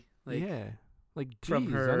 180. Like, yeah. Like, from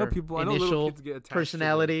geez, her I know little initial kids get attached to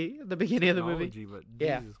personality at the beginning of the movie. technology, but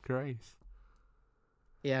Yeah. Jesus Christ.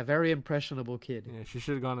 Yeah, very impressionable kid. Yeah, she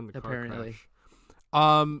should have gone in the Apparently.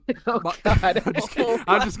 car crash. Oh But- god. I'm just kidding.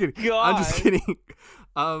 I'm just kidding. I'm just God. kidding.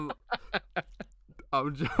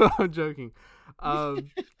 I'm joking. So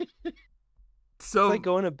It's like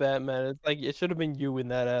going to Batman. It's like it should have been you in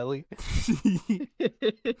that alley.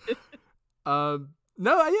 no,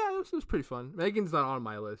 yeah, this was pretty fun. Megan's not on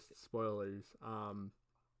my list. Spoilers.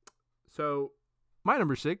 So my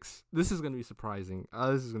number 6. This is gonna be surprising.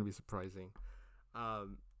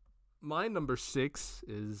 My number 6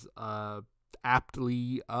 is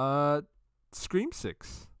aptly Scream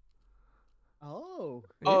 6. Oh.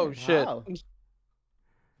 Oh shit. Wow.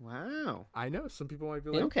 Wow. I know some people might be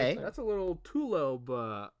like, Okay. that's a little too low,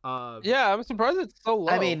 but Yeah, I'm surprised it's so low.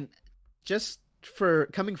 I mean, just for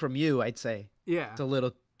coming from you, I'd say yeah. it's a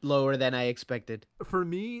little lower than I expected. For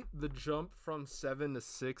me, the jump from 7 to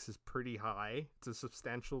 6 is pretty high. It's a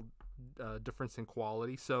substantial difference in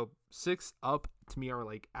quality. So 6 up to me are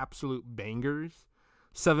like absolute bangers.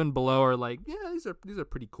 7 below are like, yeah, these are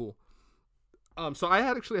pretty cool. So I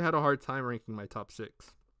actually had a hard time ranking my top 6.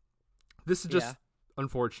 This is just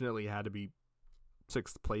unfortunately had to be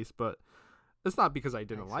 6th place, but it's not because I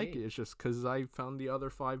didn't like it. It's just because I found the other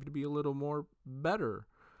 5 to be a little more better.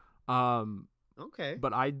 Okay.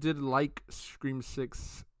 But I did like Scream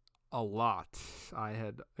 6 a lot. I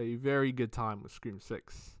had a very good time with Scream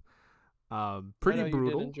 6. Pretty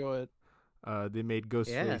brutal. You did enjoy it. They made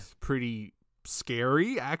Ghostface pretty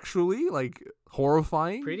scary, actually, like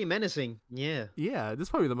horrifying. Pretty menacing. Yeah. Yeah, this is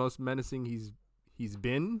probably the most menacing he's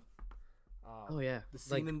been. Oh yeah. The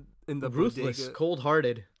scene in the ruthless, bodega.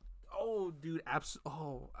 cold-hearted. Oh, dude,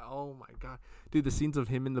 oh my god, dude, the scenes of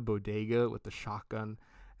him in the bodega with the shotgun,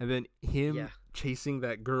 and then him chasing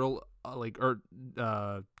that girl,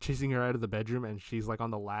 chasing her out of the bedroom, and she's like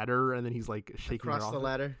on the ladder, and then he's like shaking her Across off the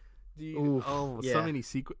ladder. Dude, Oof, so many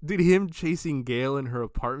sequences. Dude, him chasing Gail in her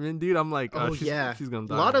apartment, dude. I'm like, she's gonna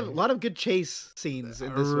die. A lot of good chase scenes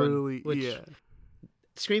in this one. Which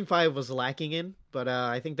Scream 5 was lacking in, but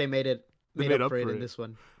I think they made up for it in this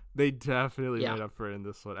one. They definitely made up for it in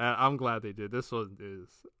this one. I'm glad they did. This one is.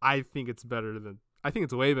 I think it's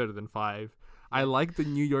way better than 5. I like the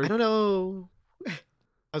New York. I don't know.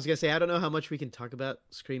 I was gonna say I don't know how much we can talk about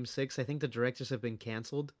Scream 6. I think the directors have been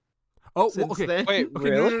canceled. Oh, since okay. then. Wait, Okay,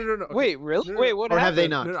 really? no. Okay. Wait, really? No. Wait, what or happened? have they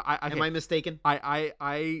not? No, Am I mistaken?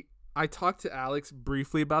 I talked to Alex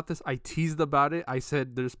briefly about this. I teased about it. I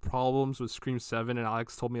said there's problems with Scream 7, and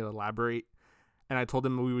Alex told me to elaborate. And I told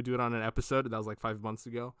him we would do it on an episode. That was like 5 months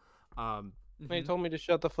ago. He told me to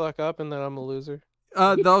shut the fuck up and that I'm a loser.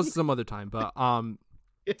 That was some other time, but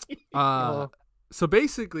so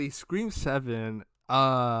basically, Scream 7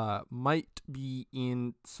 might be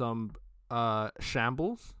in some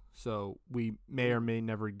shambles. So we may or may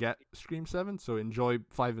never get Scream 7. So enjoy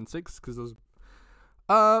 5 and 6 because those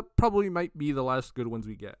probably might be the last good ones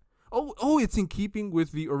we get. Oh, it's in keeping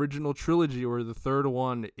with the original trilogy, where the third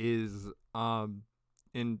one is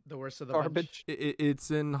in The worst of the Garbage.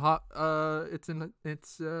 it's in hot it's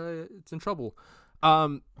in trouble.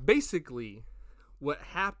 Basically what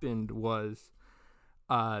happened was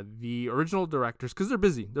the original directors, because they're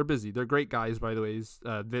busy. They're great guys, by the way.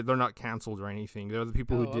 They're not canceled or anything. They're the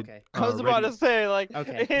people who did. Okay. I was about to say, like,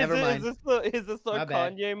 Okay, never mind. Is this our My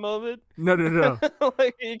bad. Kanye moment? No.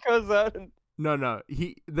 Like he goes out and No.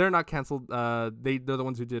 They're not canceled. They're the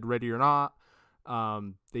ones who did Ready or Not.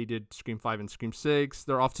 They did Scream 5 and Scream 6.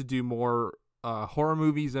 They're off to do more horror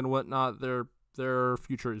movies and whatnot. Their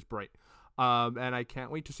future is bright. And I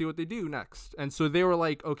can't wait to see what they do next. And so they were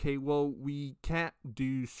like, okay, well, we can't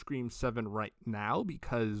do Scream 7 right now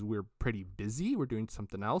because we're pretty busy. We're doing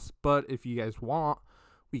something else. But if you guys want,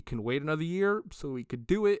 we can wait another year so we could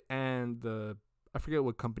do it. And I forget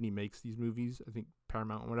what company makes these movies. I think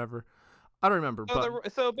Paramount or whatever. I don't remember.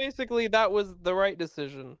 so basically that was the right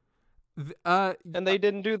decision. And they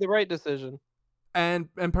didn't do the right decision. And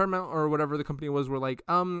Paramount or whatever the company was were like,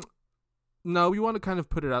 no, we want to kind of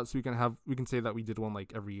put it out so we can say that we did one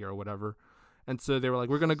like every year or whatever. And so they were like,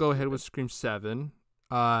 we're gonna go ahead with Scream 7.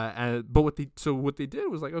 But what they did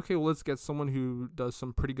was like, okay, well, let's get someone who does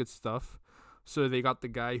some pretty good stuff. So they got the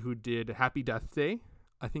guy who did Happy Death Day.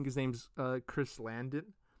 I think his name's Chris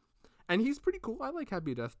Landon, and he's pretty cool. I like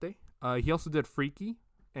Happy Death Day. He also did Freaky,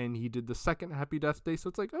 and he did the second Happy Death Day. So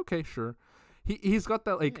it's like, okay, sure. He's got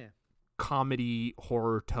that like comedy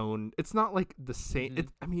horror tone. It's not like the same.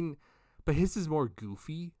 Mm-hmm. But his is more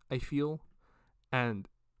goofy, I feel. And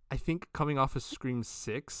I think coming off of Scream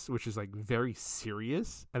 6, which is like very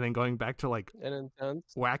serious, and then going back to like and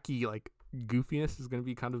intense, wacky like goofiness is going to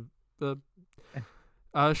be kind of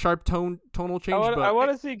sharp tonal change. I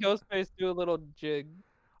want to see Ghostface do a little jig.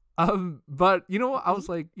 But you know what? I was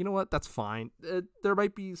like, you know what? That's fine. There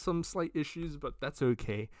might be some slight issues, but that's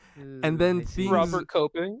okay. And then things... Robert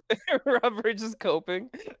coping. Robert just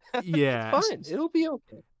coping. Yeah, it's fine. It'll be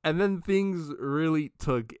okay. And then things really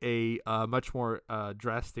took a much more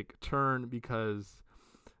drastic turn because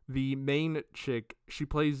the main chick, she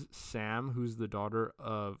plays Sam, who's the daughter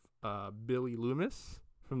of Billy Loomis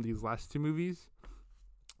from these last two movies.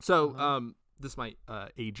 So this might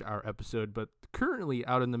age our episode, but currently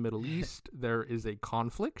out in the Middle East, there is a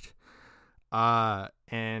conflict.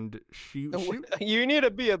 And you need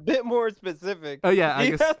to be a bit more specific. Oh yeah, I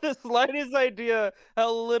you guess... have the slightest idea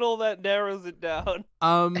how little that narrows it down.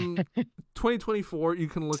 2024, you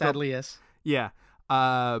can look Sadly, up... yes.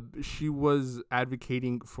 Yeah. She was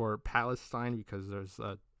advocating for Palestine because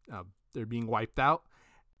they're being wiped out,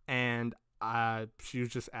 and she was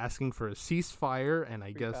just asking for a ceasefire, and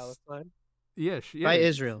I guess Palestine? By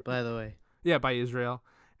Israel, by the way. Yeah, by Israel.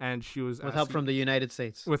 And she was with help from the United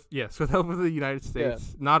States. With help from the United States.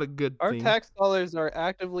 Yeah. Not a good Our thing. Our tax dollars are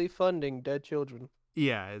actively funding dead children.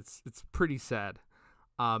 Yeah, it's pretty sad.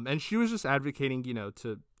 And she was just advocating,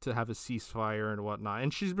 to have a ceasefire and whatnot.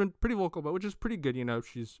 And she's been pretty vocal about, which is pretty good.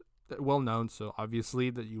 She's well known, so obviously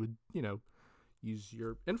that you would, use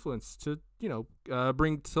your influence to,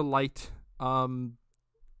 bring to light,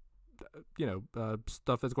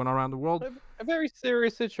 stuff that's going on around the world. A very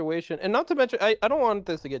serious situation. And not to mention, I don't want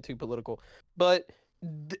this to get too political, but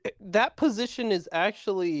that position is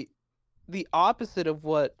actually the opposite of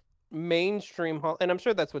what mainstream, and I'm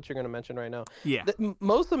sure that's what you're going to mention right now. Yeah.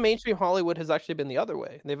 Most of mainstream Hollywood has actually been the other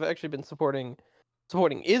way. They've actually been supporting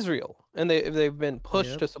Israel, and they've been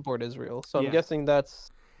pushed to support Israel. So I'm guessing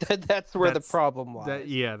that's where the problem lies.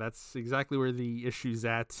 That's exactly where the issue's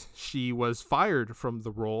at. She was fired from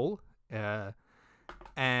the role,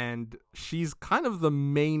 and she's kind of the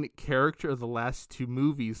main character of the last two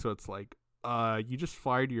movies. So it's like, you just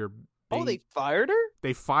fired your... they fired her?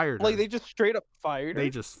 They fired her. Like, they just straight up fired her? They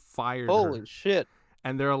just fired her. Holy shit.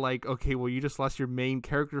 And they're like, okay, well, you just lost your main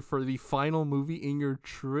character for the final movie in your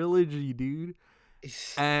trilogy, dude.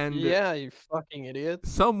 And yeah, you fucking idiot.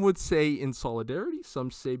 Some would say in solidarity,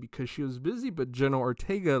 some say because she was busy, but Jenna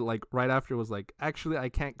Ortega, like, right after was like, actually, I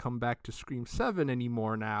can't come back to Scream 7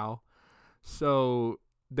 anymore now. So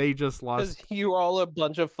they just lost... Because you all a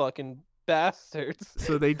bunch of fucking bastards.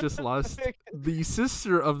 So they just lost the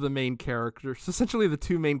sister of the main character. So essentially the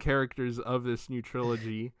two main characters of this new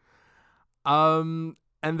trilogy. And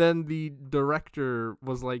then the director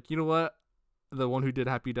was like, you know what? The one who did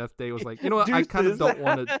Happy Death Day was like, you know what? I kind of don't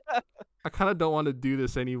want to do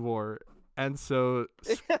this anymore. And so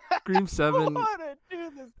Scream 7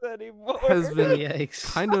 has been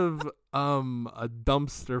kind of a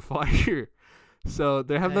dumpster fire. So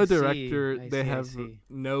they have no director. They have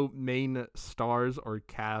no main stars or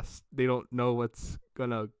cast. They don't know what's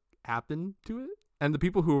gonna happen to it. And the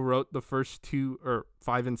people who wrote the first 2 or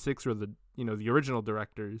 5 and 6 are the original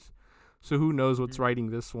directors. So who knows what's writing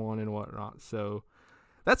this one and whatnot. So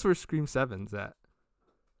that's where Scream 7's at.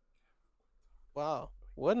 Wow.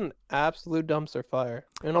 What an absolute dumpster fire.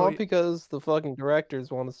 And Oh, all yeah. because the fucking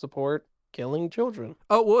directors want to support killing children.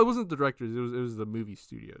 Oh well, it wasn't the directors. It was the movie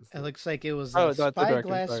studios. It looks like it was Oh, it's not the director,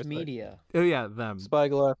 Spyglass sorry. Media. Oh yeah, them.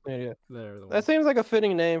 Spyglass Media. They're the That ones. seems like a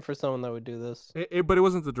fitting name for someone that would do this. But it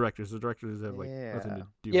wasn't the directors. The directors have like nothing to Yeah.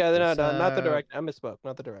 do. Yeah, with they're this. not the director. I misspoke.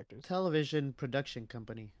 Not the directors. Television production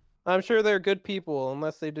company. I'm sure they're good people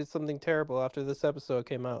unless they did something terrible after this episode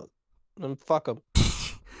came out. And fuck them.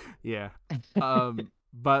 Yeah.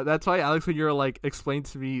 But that's why, Alex, when you were like, explain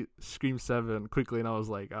to me Scream 7 quickly, and I was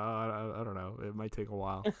like, I don't know, it might take a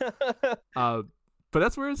while. But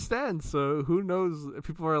that's where it stands. So who knows?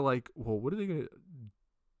 People are like, well, what are they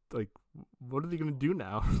gonna do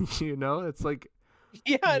now? You know, it's like,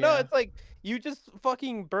 Yeah, I know. Yeah. It's like you just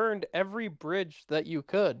fucking burned every bridge that you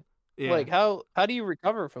could. yeah, Like how do you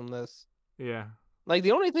recover from this? yeah. Like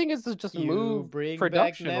the only thing is to just You move bring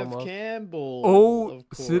production back Nev almost. Campbell. Oh, of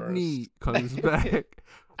course. Sydney comes back.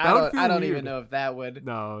 I That would don't feel even weird. know if that would.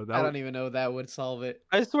 No, that I would, don't even know if that would solve it.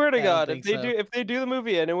 I swear to I don't God, think if so. they do the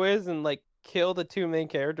movie anyways and like kill the two main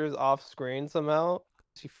characters off screen somehow,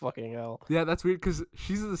 she fucking hell. yeah, that's weird because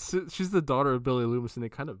she's the daughter of Billy Loomis, and they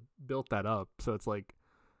kind of built that up. So it's like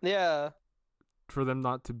Yeah. for them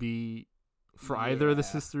not to be, for either of the Yeah.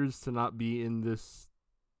 sisters to not be in this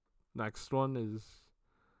next one is.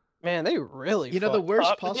 Man, they really You know, the fucked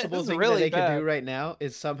worst up. possible This is thing really that they bad. could do right now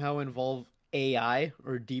is somehow involve AI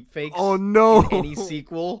or deepfakes Oh no! in any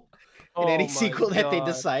sequel. In Oh any my sequel that they God.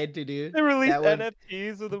 decide to do. They released that would,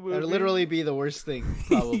 NFTs of the movie. that would literally be the worst thing,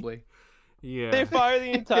 probably. Yeah. They fire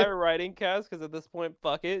the entire writing cast because at this point,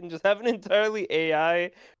 fuck it, and just have an entirely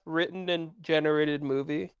AI written and generated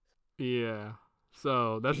movie. Yeah.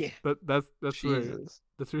 So that's Yeah. that's where Jesus.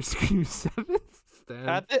 that's where Scream 7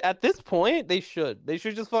 stands. At this point, they should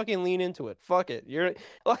just fucking lean into it. Fuck it. You're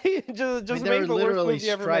like just I mean, make there were the worst literally movie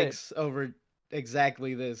ever made. strikes over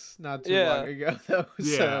exactly this not too Yeah. long ago, though.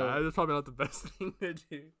 Yeah, So that's probably not the best thing to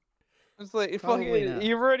do. It's like Probably fucking, not.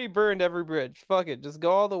 you've already burned every bridge. Fuck it, just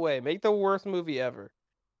go all the way. Make the worst movie ever.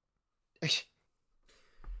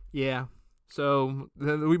 Yeah. So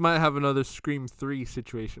then we might have another Scream 3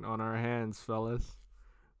 situation on our hands, fellas.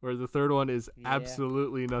 Where the third one is Yeah.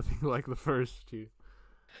 absolutely nothing like the first two.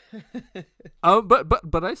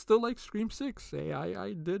 But I still like Scream 6. Hey,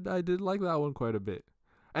 I did like that one quite a bit.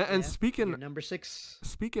 And Yeah, speaking your number 6.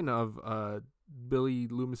 speaking of Billy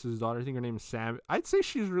Loomis's daughter, I think her name is Sam. I'd say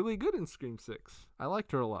she's really good in Scream 6. I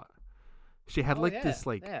liked her a lot. She had this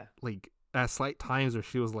like at slight times where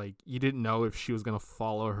she was like, you didn't know if she was gonna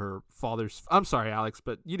follow her father's. I'm sorry, Alex,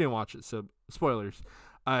 but you didn't watch it, so spoilers.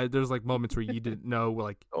 There's like moments where you didn't know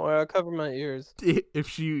like Oh, I'll cover my ears. if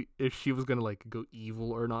she was gonna like go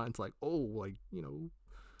evil or not. It's like, oh, like, you know,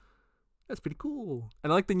 that's pretty cool.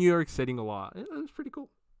 And I like the New York setting a lot. It was pretty cool.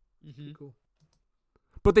 Mm-hmm. Cool.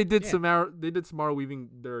 But they did Yeah. some Samara Weaving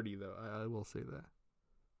dirty though. I will say that.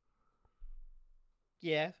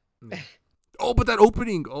 Yeah. Oh, but that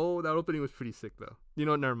opening was pretty sick though. You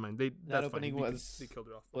know what? Never mind. That That's opening fine. was They killed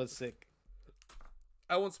it off. was sick.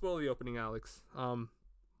 I won't spoil the opening, Alex.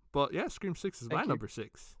 But yeah, Scream 6 is Thank my you. number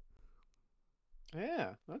 6.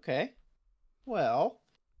 Yeah. Okay. Well,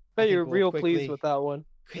 Bet think you're we'll real quickly- pleased with that one.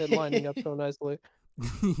 It lining up so nicely.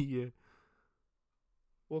 Yeah.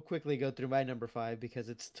 we'll quickly go through my number 5 because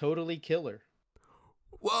it's totally killer.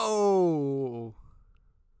 Whoa.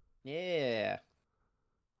 Yeah.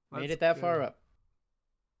 Made Let's it that go. far up.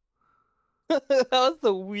 That was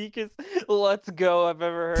the weakest "let's go" I've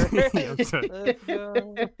ever heard. Yeah, I'm sorry. Let's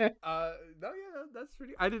go. No, yeah, that's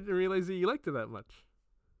pretty. I didn't realize that you liked it that much.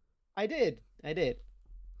 I did.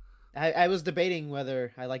 I was debating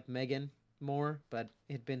whether I liked Megan more, but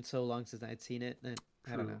it'd been so long since I'd seen it that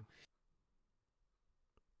I don't True. know.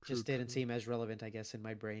 Just didn't seem as relevant, I guess, in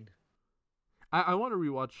my brain. I want to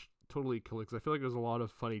rewatch Totally Killer because I feel like there's a lot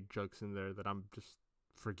of funny jokes in there that I'm just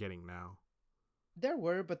forgetting now. There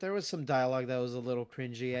were, but there was some dialogue that was a little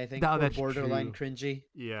cringy, I think. No, or that's borderline true. cringy.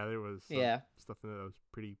 Yeah, there was Yeah. stuff in there that was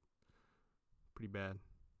pretty bad.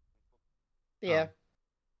 Yeah.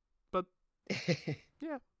 But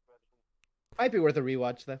yeah. Might be worth a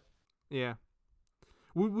rewatch, though. Yeah.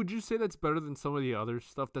 Would you say that's better than some of the other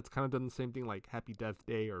stuff that's kind of done the same thing, like Happy Death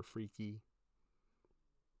Day or Freaky?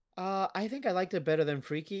 I think I liked it better than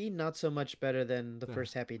Freaky, not so much better than the Yeah.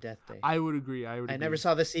 first Happy Death Day. I would agree. I never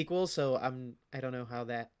saw the sequel, so I don't know how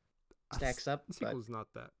that stacks up. The But sequel's not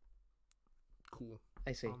that cool.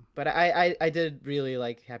 I see. um, But I did really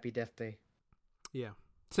like Happy Death Day Yeah.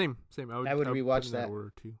 Same. I would put rewatch it in that.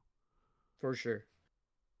 order too. for sure.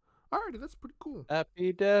 Alrighty, that's pretty cool.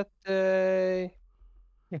 Happy Death Day.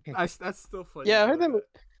 That's still funny. Yeah, I heard though, that.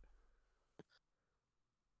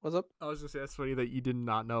 What's up? I was gonna say that's funny that you did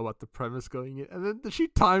not know about the premise going in, and then she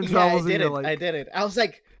time Yeah, I travels, and did you're it. like, I did it. I was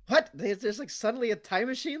like, what? There's like suddenly a time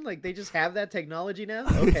machine? Like they just have that technology now?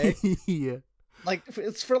 Okay. yeah. Like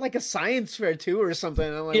it's for like a science fair too or something.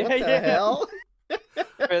 I'm like, Yeah, what the yeah. hell?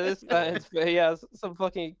 For this science fair, yeah, some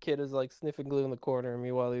fucking kid is like sniffing glue in the corner, and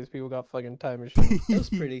meanwhile these people got fucking time machines. It was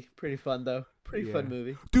pretty fun though. Pretty Yeah. fun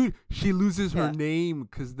movie. Dude, she loses her Yeah. name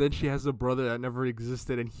because then she has a brother that never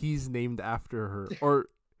existed, and he's named after her. Or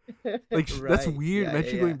like that's Right. weird. Yeah,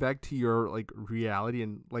 Imagine yeah, going yeah. back to your like reality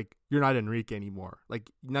and like you're not Enrique anymore. Like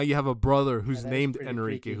now you have a brother who's that is named pretty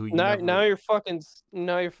Enrique, freaky. who you Now, never. now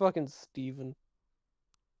you're fucking Steven.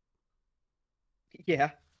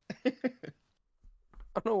 Yeah. I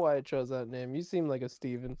don't know why I chose that name. You seem like a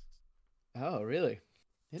Steven. Oh, really?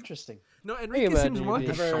 Interesting. No, I Enrique imagine seems you more like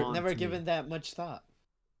being a Never Sean never to me. given that much thought.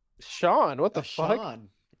 Sean, what the A fuck? Sean.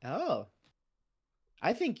 Oh.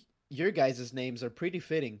 I think your guys' names are pretty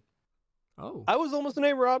fitting. Oh. I was almost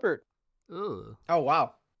named Robert. Ugh. Oh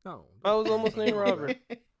wow. No. I was almost named Don't do Robert.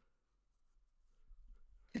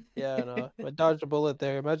 Yeah, no, I dodged a bullet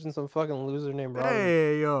there. Imagine some fucking loser named that.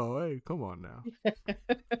 Robert. Hey, come on now.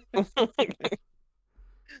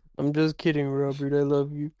 I'm just kidding, Robert. I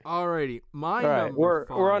love you. Alrighty, my All right, number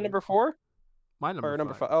five. we're on number 4 My number or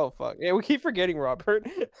number five. 5. Oh fuck, yeah, we keep forgetting Robert.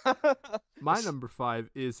 My number 5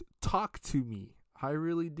 is Talk to Me. I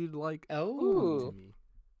really did like Talk Oh. to Me.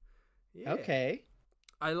 Yeah. Okay.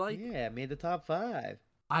 I like Yeah, made the top 5.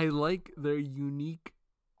 I like their unique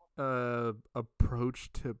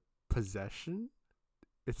approach to possession.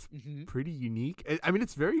 It's Mm-hmm. pretty unique. I mean,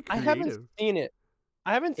 it's very I creative. haven't seen it.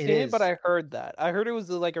 I haven't It seen it, but is. I heard that. I heard it was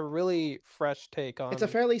like a really fresh take on. It's a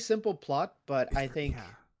fairly simple plot, but It's I ver- think yeah.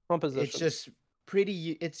 composition. it's just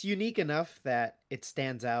it's unique enough that it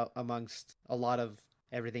stands out amongst a lot of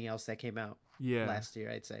everything else that came out Yeah. last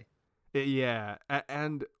year, I'd say. Yeah.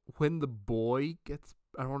 And when the boy gets,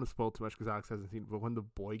 I don't want to spoil too much because Alex hasn't seen it, but when the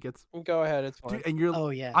boy gets, Go ahead, it's fine. dude, and you're, Oh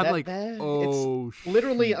yeah, I'm that, like, that, oh, it's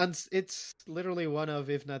literally shoot. it's literally one of,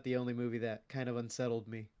 if not the only movie that kind of unsettled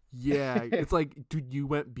me. Yeah, it's like, dude, you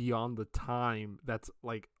went beyond the time that's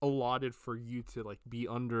like allotted for you to like be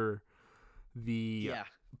under the, Yeah.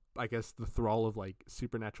 I guess, the thrall of like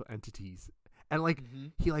supernatural entities, and like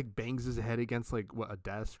Mhm. he like bangs his head against like what, a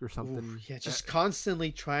desk or something. Oof, yeah, just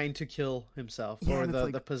constantly trying to kill himself, Yeah, or and it's the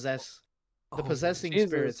like- the oh, possessing Jesus.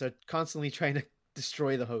 spirits are constantly trying to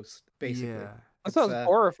destroy the host. Basically, Yeah, That It's, sounds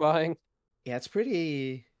horrifying. yeah, it's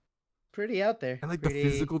pretty out there, and like pretty, the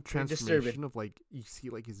physical pretty transformation disturbing. of like you see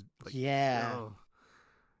like his like Yeah. oh.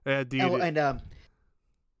 Yeah, dude. Oh, and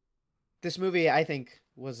this movie I think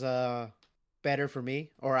was better for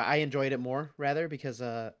me, or I enjoyed it more rather, because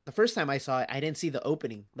the first time I saw it, I didn't see the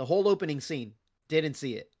opening, the whole opening scene. Didn't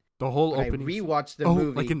see it. the whole When opening. I rewatched the oh,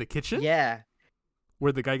 movie. like in the kitchen, Yeah.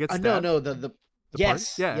 where the guy gets No, stabbed. no, the The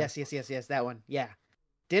yes, party? Yeah. yes, that one. Yeah.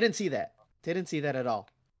 Didn't see that. Didn't see that at all.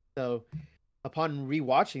 So, upon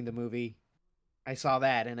rewatching the movie, I saw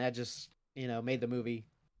that, and that just, made the movie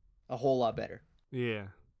a whole lot better. Yeah.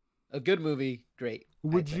 A good movie, great.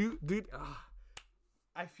 Would I'd say. you, dude?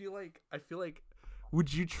 I feel like.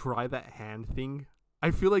 Would you try that hand thing? I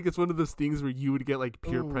feel like it's one of those things where you would get like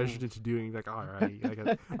peer pressured Ooh. into doing. Like, all right,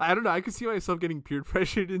 I don't know. I could see myself getting peer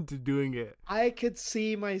pressured into doing it. I could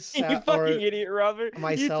see You myself, fucking or idiot, Robert. You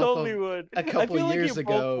myself totally of would. a I couple feel like years you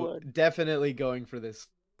both ago, would. definitely going for this.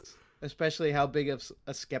 Especially how big of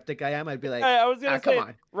a skeptic I am, I'd be like, Hey, I was gonna come say,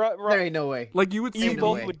 on, Ro- there ain't no way. Like you would see you Ain't me. no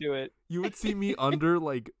both way. would do it. You would see me under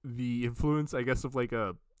like the influence, I guess, of like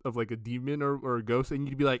a demon or a ghost, and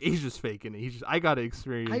you'd be like, he's just faking it. I gotta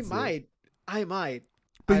experience I it. might.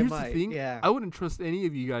 But I here's might, the thing: yeah. I wouldn't trust any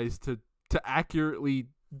of you guys to accurately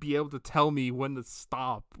be able to tell me when to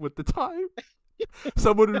stop with the time.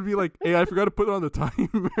 Someone would be like, "Hey, I forgot to put it on the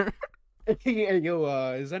timer." Yeah,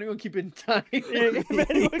 yo, is anyone keeping time? If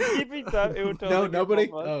anyone keeping time, it would totally No, be nobody.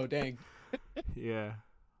 fun. Oh, dang. Yeah,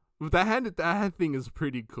 but that hand thing is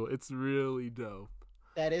pretty cool. It's really dope.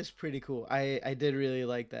 That is pretty cool. I did really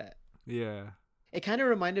like that. Yeah, It kind of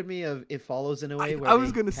reminded me of It Follows in a way, where I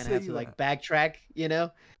was they gonna kind say of have to like backtrack, yeah,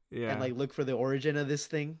 and like look for the origin of this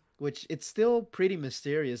thing, which it's still pretty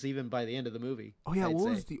mysterious even by the end of the movie. oh yeah. I'd What say.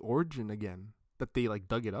 was the origin again? That they like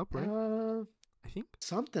dug it up, right? I think.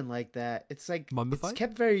 Something like that. It's like Mummified? it's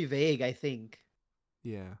kept very vague, I think.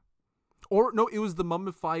 Yeah. Or no, it was the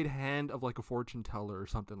mummified hand of like a fortune teller or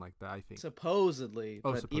something like that. I think. Supposedly,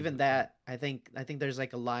 Oh, but supposedly, even that, I think there's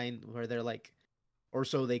like a line where they're like, or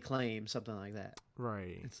so they claim, something like that.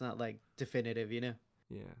 Right. It's not like definitive, Yeah.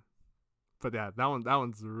 But yeah, that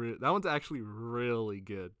one's actually really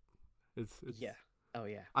good. It's Yeah. Oh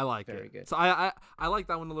yeah, I like very it. good. So I like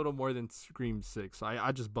that one a little more than Scream 6. So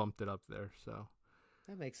I just bumped it up there. So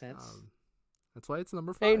That makes sense. that's why it's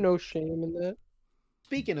number 5. Ain't no shame in that.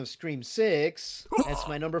 Speaking of Scream 6, that's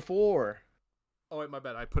my number 4. Oh wait, my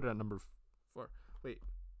bad. I put it at number 4. Wait.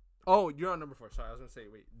 Oh, you're on number 4. Sorry, I was gonna say.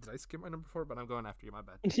 Wait, did I skip my number 4? But I'm going after you. My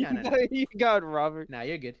bad. No. You got Robert. Nah,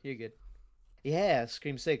 you're good. You're good. Yeah,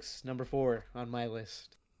 Scream 6, number 4 on my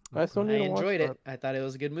list. I still need I to watch enjoyed that. it. I thought it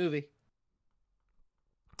was a good movie.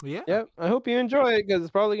 Yeah. Yep. I hope you enjoy it because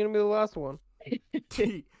it's probably gonna be the last one.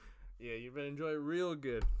 Yeah, you better enjoy it real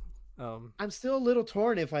good. I'm still a little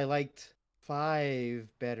torn if I liked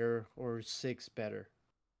 5 better or 6 better.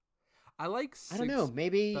 I like 6 I don't know.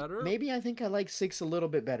 Maybe better. maybe I think I like 6 a little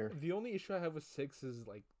bit better. The only issue I have with 6 is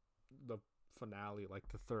like the finale, like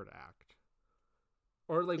the third act.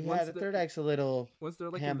 Or like Yeah, once the third act's a little once they're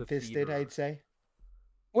like in the ham-fisted, theater. I'd say.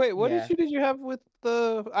 Wait, what Yeah. issue did you have with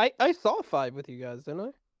the? I saw 5 with you guys, didn't I?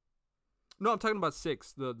 No, I'm talking about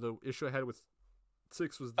 6. The issue I had with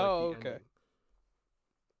 6 was like the okay. ending.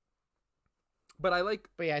 But I like.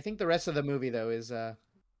 But yeah, I think the rest of the movie though is I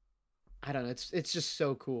don't know. It's just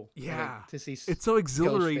so cool. Yeah, to see it's so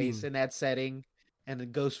exhilarating Ghostface in that setting, and a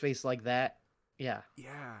Ghostface like that. Yeah,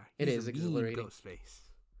 Yeah, it he's is a mean exhilarating. Ghostface.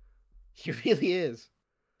 He really is.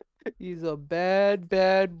 He's a bad,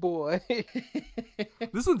 bad boy.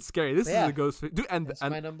 This one's scary. This Yeah. is a Ghostface, dude. And That's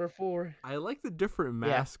my number 4. I like the different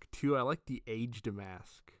mask too. I like the aged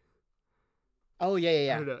mask. Oh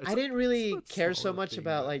yeah. I don't know, I didn't really it's a care so smaller much thing,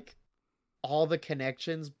 about but- like all the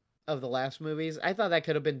connections of the last movies. I thought that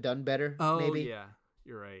could have been done better. Oh maybe. yeah,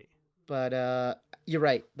 you're right. But you're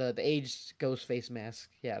right. The aged Ghostface mask.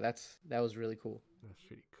 Yeah, that was really cool. That's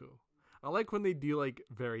pretty cool. I like when they do like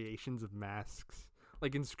variations of masks,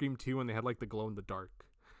 like in Scream 2 when they had like the glow in the dark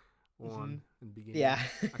one in the beginning. Yeah.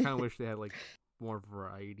 I kind of wish they had like more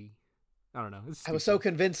variety. I don't know. It's I was so stupid.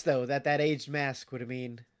 convinced though that aged mask would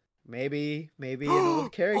mean maybe an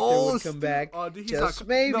old character would come back. Oh, dude, Just not,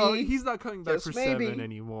 maybe. No, he's not coming back Just for maybe. 7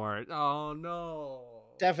 anymore. Oh no.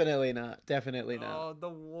 Definitely not. Definitely not. Oh, the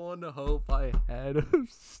one hope I had. Of I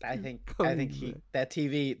Steve think coming he back. that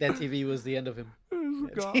TV was the end of him.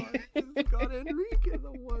 It's gone. It's gone. Enrique,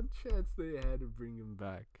 the one chance they had to bring him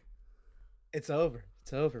back. It's over.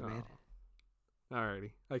 It's over, man. Oh.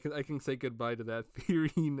 Alrighty, I can say goodbye to that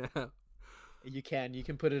theory now. You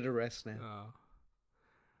can put it to rest now.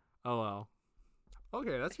 Oh well.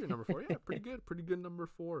 Okay, that's your number 4. Yeah, pretty good number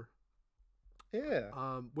 4. Yeah.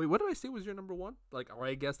 Wait, what did I say was your number 1? Like, or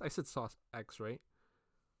I guessed I said Sauce X, right?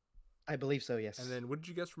 I believe so, yes. And then what did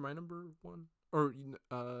you guess for my number 1? Or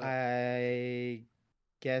I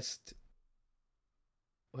guessed.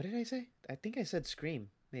 What did I say? I think I said Scream,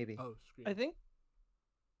 maybe. oh, Scream.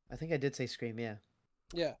 I think I did say Scream, yeah.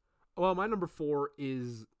 Yeah. Well, my number 4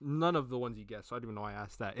 is none of the ones you guessed, so I don't even know why I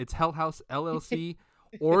asked that. It's Hell House LLC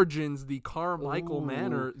Origins, the Carmichael Ooh.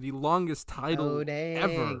 Manor, the longest title Oh, dang.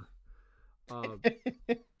 ever.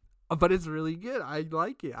 But it's really good. I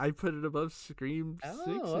like it. I put it above Scream 6.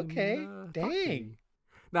 Oh, okay. And, Dang. Bucky.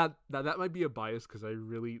 Now that might be a bias because I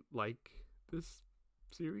really like this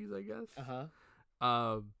series, I guess.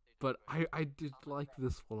 Uh-huh. But I did like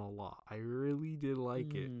this one a lot. I really did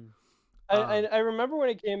like it. Mm. I remember when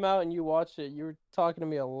it came out and you watched it. You were talking to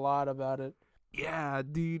me a lot about it. Yeah,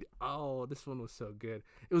 dude. Oh, this one was so good.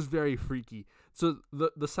 It was very freaky. So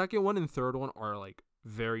the second one and third one are like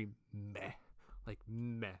very meh. Like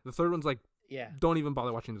meh. The third one's like, Yeah. don't even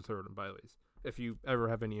bother watching the third one, by the way, if you ever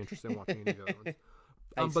have any interest in watching any of the other ones.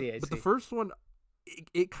 I But see. the first one,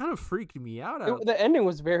 it kind of freaked me out. The ending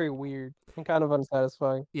was very weird and kind of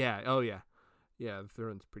unsatisfying. Yeah. Oh yeah. Yeah. The third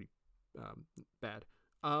one's pretty bad.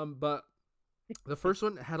 But the first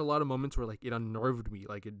one had a lot of moments where like it unnerved me.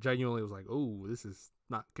 Like it genuinely was like, oh, this is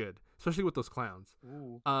not good, especially with those clowns.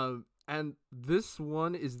 Ooh. And this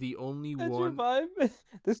one is the only That's one. your vibe.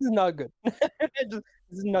 This is not good.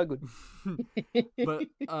 This is not good. But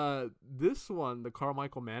this one, the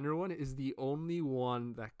Carmichael Manor one, is the only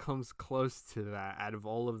one that comes close to that out of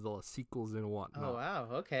all of the sequels and whatnot. Oh wow.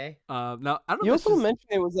 Okay. Now I don't know. You if also this- mentioned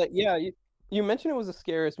it was like, yeah, you mentioned it was the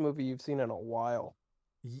scariest movie you've seen in a while.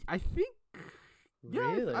 I think.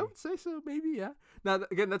 Yeah, Really? I would say so. Maybe, yeah. Now,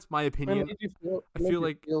 again, that's my It opinion. made you feel, I it made feel you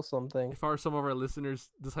like feel something. If some of our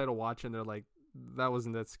listeners decide to watch and they're like, "That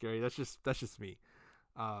wasn't that scary," that's just me.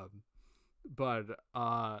 But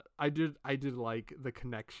I did like the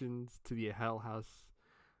connections to the Hell House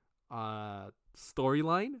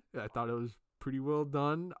storyline. I thought it was pretty well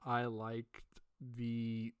done. I liked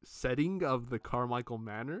the setting of the Carmichael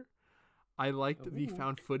Manor. I liked the Ooh.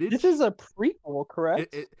 found footage. This is a prequel,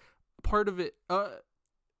 correct? Part of it.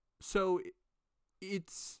 So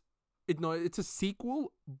it's it's a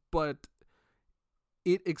sequel, but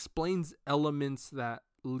it explains elements that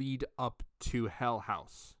lead up to Hell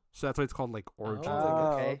House. So that's why it's called like Origins. I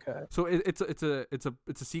guess. okay. Okay. So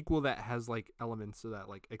it's a sequel that has like elements that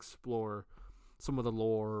like explore some of the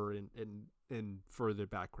lore and further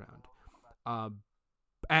background.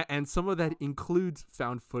 And some of that includes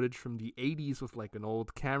found footage from the 80s with like an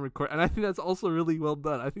old camera record, and I think that's also really well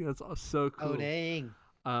done. I think that's so cool. Oh dang!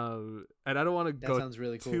 And I don't want to That go sounds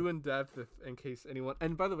really cool. too in depth in case anyone.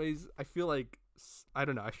 And by the way, I feel like I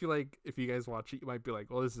don't know. I feel like if you guys watch it, you might be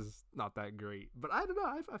like, "Well, this is not that great," but I don't know.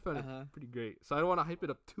 I found it pretty great, so I don't want to hype it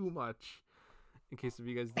up too much in case if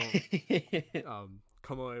you guys don't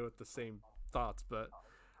come away with the same thoughts. But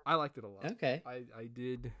I liked it a lot. Okay.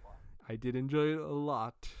 I did enjoy it a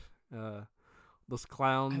lot. Those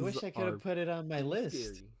clowns. I wish I could have put it on my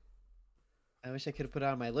list. Scary. I wish I could have put it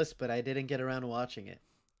on my list, but I didn't get around to watching it.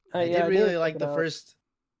 Yeah, I did really like check the it out. first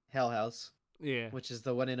Hell House, Yeah. which is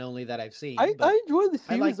the one and only that I've seen. I but enjoy the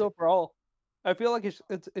I series liked it. overall. I feel like it's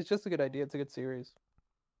just a good idea. It's a good series.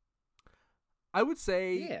 I would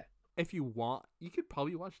say yeah. if you want, you could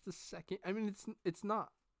probably watch the second. I mean, it's not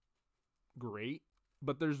great,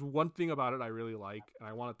 but there's one thing about it I really like, and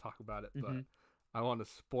I want to talk about it, but Mhm. I want to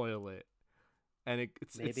spoil it. And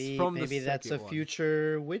it's Maybe from maybe the that's a second one.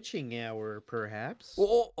 future witching hour, perhaps.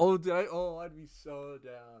 I'd be so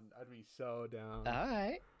down. I'd be so down. All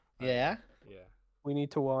right. Yeah. Yeah. We need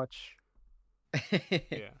to watch.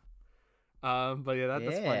 Yeah. But yeah, that's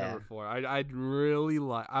my Yeah. number 4. I'd really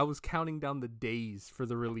like. I was counting down the days for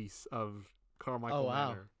the release of Carmichael Oh, wow.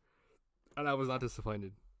 Manor, and I was not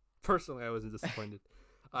disappointed. Personally, I wasn't disappointed.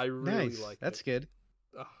 I really Nice. liked That's it. good.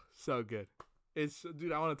 Oh, so good.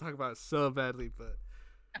 Dude, I want to talk about it so badly, but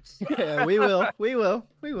Yeah, we will. We will.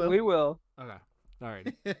 okay. All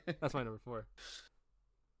right. That's my number 4.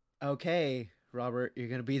 Okay, Robert, you're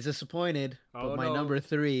gonna be disappointed, Oh, but my no. number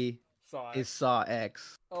 3 Saw is Saw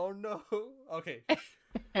X. Oh no. Okay.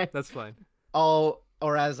 That's fine. Oh,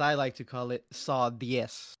 or as I like to call it, Saw 10.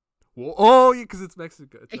 Well, oh yeah, because it's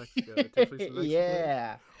Mexico. It's Mexico. It takes place in Mexico.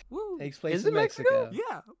 Yeah, Woo. takes place Is in it Mexico? Mexico.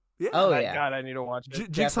 Yeah. Yeah. Oh My yeah. God, I need to watch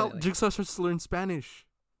it. Jigsaw Definitely. starts to learn Spanish.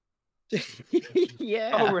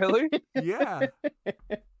 Yeah. Oh, really? Yeah.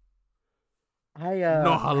 I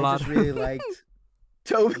No, I halal. just really liked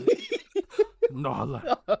Toby. No,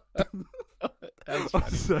 hala. That's I'm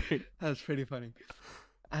funny. sorry. That's pretty funny.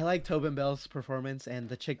 I like Tobin Bell's performance, and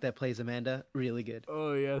the chick that plays Amanda, really good.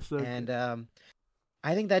 Oh yeah, so And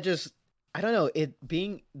I think that just, I don't know,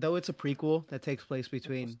 though it's a prequel that takes place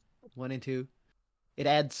between 1 and 2, it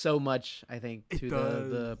adds so much, I think, It to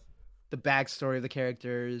does. the backstory of the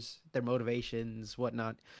characters, their motivations,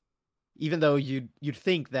 whatnot. Even though you'd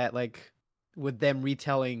think that, like, with them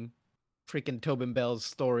retelling freaking Tobin Bell's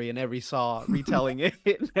story in every Saw, retelling it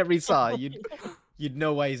in every Saw, you'd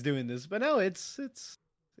know why he's doing this. But no, it's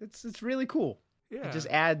really cool. yeah. It just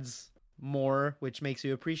adds more, which makes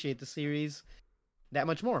you appreciate the series that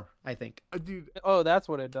much more, I think. Dude, Oh, that's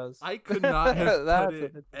what it does. I could not have That's put what it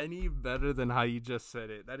it does. any better than how you just said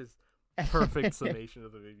it. That is perfect summation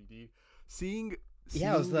of the movie, dude. Seeing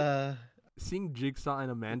Yeah, it was the seeing Jigsaw and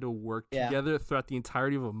Amanda work Yeah. together throughout the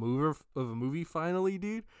entirety of a movie finally,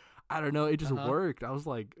 dude. I don't know, it just Uh-huh. worked. I was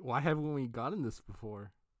like, why haven't we gotten this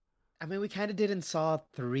before? I mean, we kind of did in Saw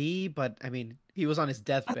 3, but I mean, he was on his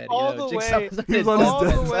deathbed. All you know, the Jigsaw way- was on He his was on his All the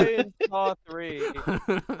deathbed. way in Saw 3.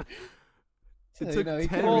 So, It you took know, he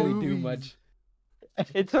 10 couldn't really do movies. much.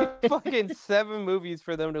 It took fucking 7 movies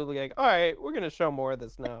for them to be like, all right, we're gonna show more of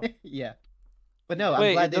this now. Yeah, but no, I'm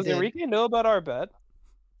Wait, glad they does did. Enrique know about our bet?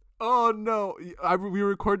 Oh no, we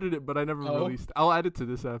recorded it, but I never Oh. released. I'll add it to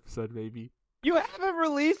this episode, maybe. You haven't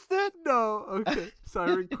released it? No, okay. So I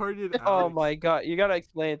recorded. Oh Alex. my God, you gotta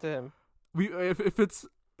explain it to him. If it's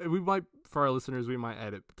we might for our listeners we might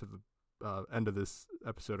edit to the end of this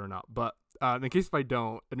episode or not. But in case if I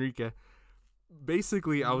don't, Enrique,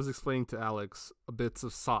 basically I was explaining to Alex bits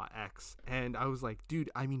of Saw X, and I was like, dude,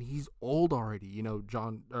 I mean he's old already, you know,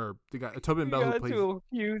 John or the guy Tobin We Bell who got plays into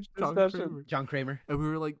a huge John discussion. Kramer. John Kramer. And we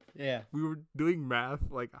were like, Yeah. we were doing math,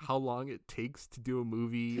 like how long it takes to do a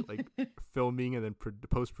movie, like filming and then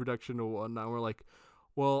post production and whatnot. And we're like,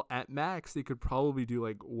 well, at max, they could probably do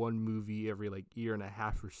like one movie every like year and a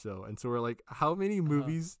half or so. And so we're like, how many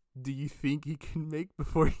movies do you think he can make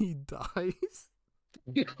before he dies?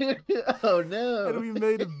 Oh no. And we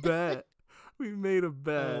made a bet. We made a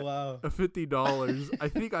bet Oh wow. of $50. I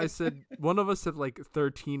think I said one of us said like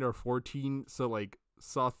 13 or 14. So like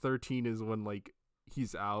Saw 13 is when like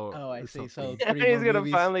he's out. Oh, I or see. something. So Yeah, 3 he's more gonna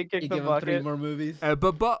movies. finally kick You the give him 3 bucket. more movies.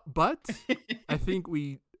 But I think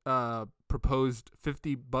we proposed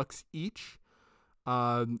 $50 each.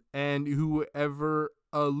 And whoever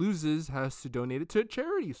loses has to donate it to a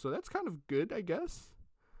charity. So that's kind of good, I guess.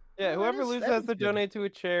 Yeah, whoever loses has to donate to a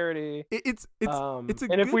charity. It's a and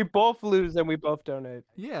if we both lose, then we both donate.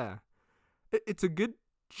 Yeah, it's a good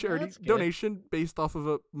charity That's good. donation based off of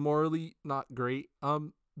a morally not great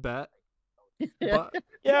bet. But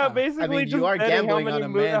Yeah, basically, I mean, just you are betting how gambling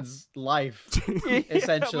on many a man's life,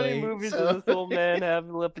 essentially. How many movies so... does this old man have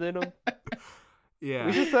left in him? yeah,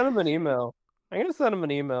 We should send him an email. I'm gonna send him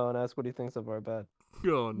an email and ask what he thinks of our bet.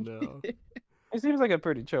 oh no, He seems like a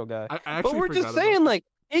pretty chill guy. I But actually we're just forgot saying, about like,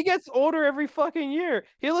 he gets older every fucking year.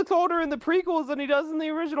 He looks older in the prequels than he does in the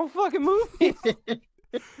original fucking movie.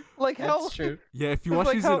 Like, how? That's true. Yeah, if you It's watch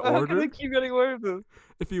like, these how in can order, they keep getting away with this?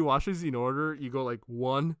 if you watch these in order, you go like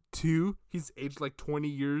 1, 2, he's aged like 20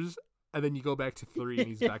 years, and then you go back to 3, and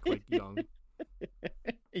he's back like young.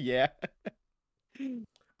 Yeah.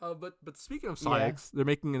 But speaking of Sonics, they're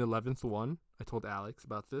making an 11th one. I told Alex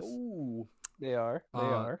about this. Ooh. They are. They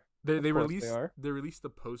are. They Of course released they are. they released the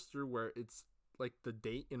poster where it's like the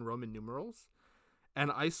date in Roman numerals,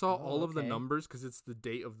 and I saw all of the okay. numbers because it's the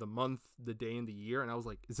date of the month, the day, and the year, and I was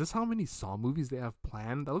like, "Is this how many Saw movies they have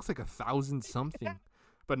planned? That looks like 1,000 something."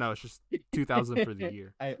 But no, it's just 2,000 for the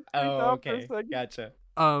year. thought for a Okay. second. Gotcha.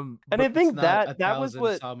 And but I It's think not that was 1,000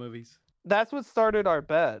 what Saw movies. that's what started our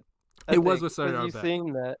bet. It was what started our you bet.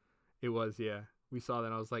 Seeing that. It was, yeah. We saw that,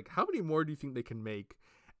 and I was like, "How many more do you think they can make?"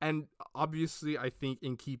 And obviously, I think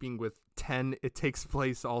in keeping with 10, it takes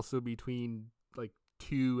place also between like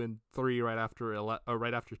 2 and 3 right after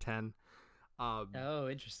 10. Oh,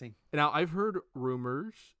 interesting. Now I've heard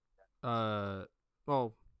rumors.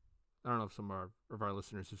 Well, I don't know if some of our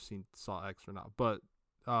listeners have seen Saw X or not, but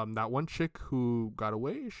that one chick who got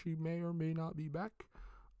away, she may or may not be back.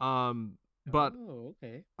 But Oh,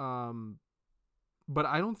 okay. but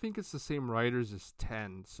I don't think it's the same writers as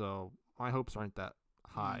 10, so my hopes aren't that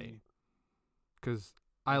high. Because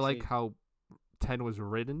I like see. how 10 was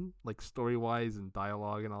written, like story-wise and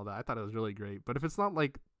dialogue and all that. I thought it was really great. But if it's not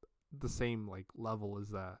like the same like level as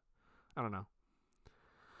that, I don't know.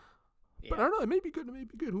 But I don't know. It may be good. It may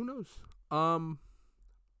be good. Who knows?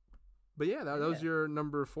 But yeah, that was your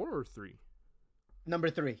number 4 or 3? Number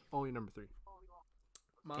 3. Oh, your number 3.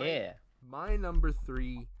 My number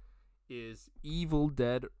 3 is Evil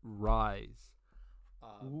Dead Rise.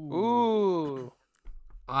 Ooh.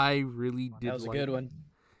 I really did That was a like good one.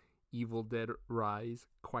 Evil Dead Rise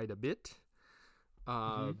quite a bit.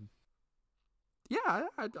 Yeah,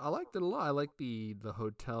 I liked it a lot. I liked the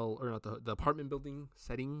hotel, or not the apartment building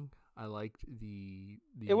setting. I liked the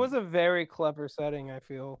It was a very clever setting, I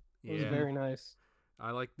feel. It was Yeah. very nice.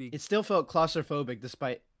 I like the It still felt claustrophobic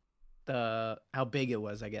despite how big it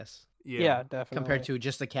was, I guess, Yeah, definitely. compared to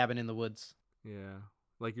just a cabin in the woods. Yeah.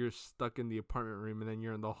 Like you're stuck in the apartment room and then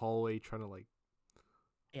you're in the hallway trying to like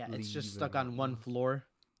Yeah, it's just leave stuck and on one whatnot. floor.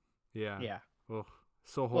 Yeah. Yeah. Oh,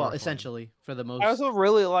 so horrifying. Well, essentially, for the most I also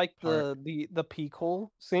really like part. the peek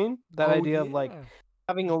hole scene. That Oh, idea of like yeah.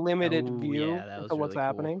 having a limited Oh, view yeah, that was into what's really cool.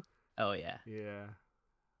 happening. Oh yeah. Yeah.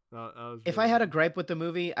 That was If really I had a good. gripe with the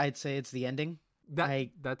movie, I'd say it's the ending.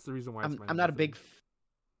 That's the reason why it's my I'm not a number big 3.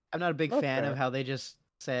 I'm not a big That's fan fair. of how they just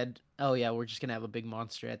said, "Oh yeah, we're just gonna have a big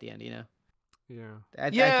monster at the end." You know. Yeah. I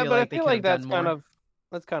Yeah, feel but like I they feel could like have that's done kind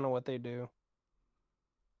more. of what they do.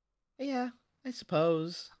 Yeah, I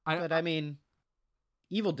suppose. But I mean,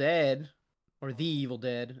 Evil Dead, or The Evil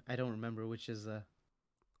Dead. I don't remember which is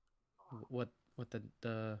what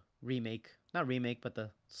the remake, not remake, but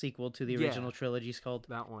the sequel to the Yeah. original trilogy is called.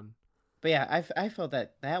 That one. But yeah, I felt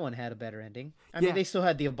that one had a better ending. I Yeah. mean, they still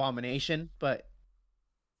had the Abomination, but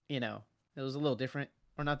you know, it was a little different.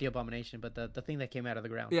 Or not the Abomination, but the thing that came out of the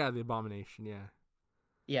ground. Yeah, the Abomination, yeah.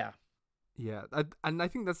 Yeah. Yeah, and I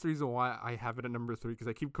think that's the reason why I have it at number 3, because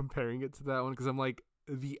I keep comparing it to that one, because I'm like,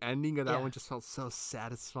 the ending of that Yeah. one just felt so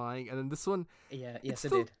satisfying, and then this one, Yeah. it's Yes, it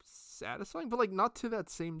still did. satisfying, but like not to that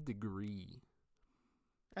same degree.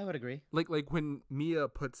 I would agree. Like when Mia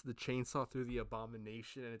puts the chainsaw through the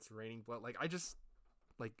Abomination and it's raining blood, like I just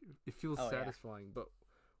like it feels Oh, yeah. satisfying, but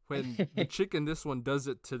when the chick in this one does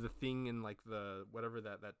it to the thing in like the whatever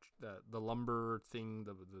the lumber thing,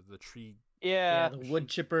 the tree Yeah, Yeah. the wood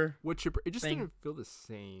chipper. wood chipper, it just thing. didn't feel the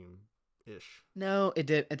same ish. No, it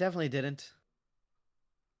did. It definitely didn't.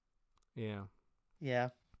 Yeah. Yeah.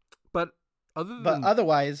 But But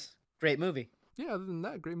otherwise, great movie. other than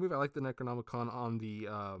that, great movie. I like the Necronomicon on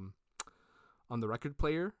the record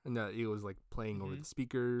player, and that it was like playing over the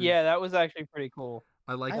speakers. Yeah, that was actually pretty cool.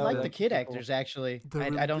 I like I that like was the kid pretty cool. actors actually. They're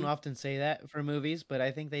really I don't good. often say that for movies, but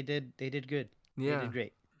I think they did good. Yeah, They did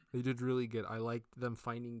great. they did really good. I liked them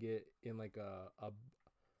finding it in like a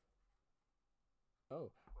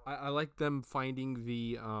I like them finding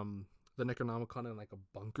the Necronomicon in like a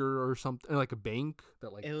bunker or something, like a bank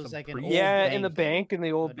that like It was some like an priest- old Yeah, in bank. the bank, in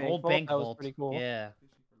the old An bank old vault. bank That was vault. pretty cool. Yeah.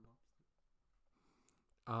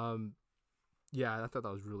 Yeah, I thought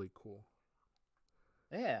that was really cool.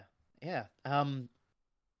 Yeah. Yeah.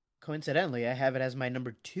 Coincidentally, I have it as my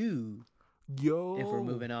number 2 Yo, if we're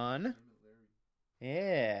moving on.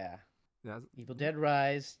 Yeah. Yeah. Evil Dead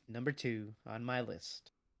Rise, number 2 on my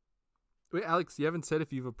list. Wait, Alex, you haven't said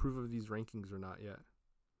if you've approved of these rankings or not yet.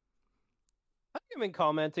 I've been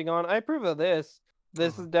commenting on. I approve of this.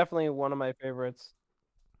 This is definitely one of my favorites.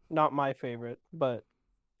 Not my favorite, but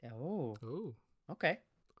Oh. Oh, Okay.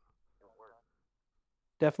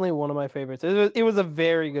 definitely one of my favorites. It was a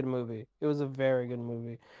very good movie. It was a very good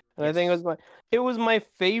movie, and I think it was my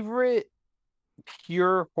favorite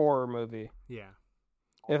pure horror movie. yeah.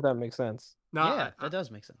 If that makes sense. No, Yeah, that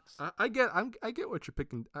does make sense. I get what you're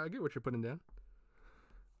picking. I get what you're putting down.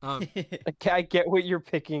 I get what you're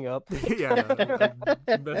picking up. Yeah,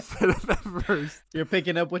 best at first. You're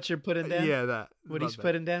picking up what you're putting down? Yeah, that. What he's about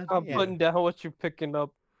putting down? I'm Yeah. putting down what you're picking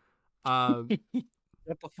up. that.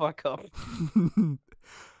 Get the fuck up.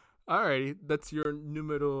 Alrighty, that's your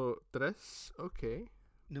número tres. Okay.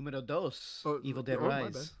 Número 2, Oh, Evil Dead oh, my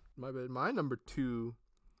Rise. My bad. My number 2.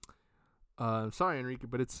 I'm sorry, Enrique,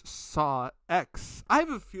 but it's Saw X. I have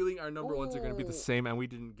a feeling our number ones are going to be the same, and we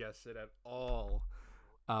didn't guess it at all.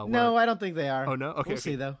 No, I don't think they are. Oh no. Okay. We'll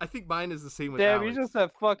see though. I think mine is the same with Damn, Alex. you just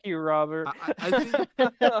said fuck you, Robert. I think.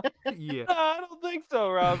 Yeah. No, I don't think so,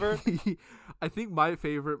 Robert. I think my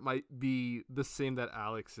favorite might be the same that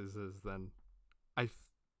Alex's is. Then, I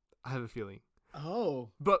have a feeling.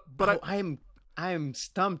 Oh, But oh, I'm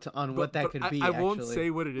stumped on what that could be. I won't actually. say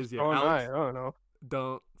what it is yet. Oh, Alex, I don't know.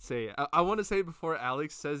 don't say it. I want to say it before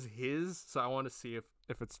Alex says his, so I want to see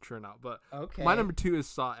if it's true or not. But Okay. my number 2 is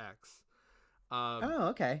Saw X. Oh,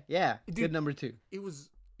 okay. Yeah. Dude, Good number 2. It was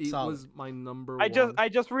Solid. my number I 1.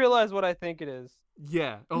 just realized what I think it is.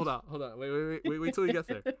 Yeah. Hold on. Wait till we get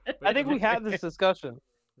there. I think we had this discussion.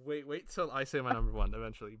 Wait till I say my number 1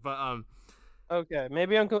 eventually. But Okay,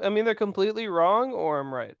 maybe I'm either completely wrong or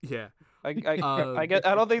I'm right. yeah. I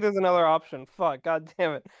don't think there's another option. Fuck, god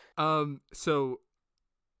damn it. So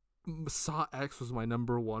Saw X was my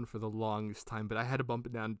number 1 for the longest time, but I had to bump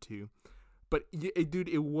it down to 2. But dude,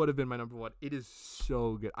 it would have been my number 1. It is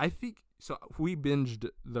so good. I think so. We binged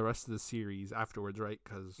the rest of the series afterwards, right?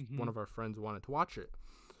 Because one of our friends wanted to watch it,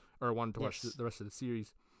 or wanted to watch the rest of the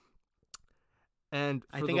series. And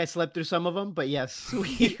I think I slept through some of them, but yes,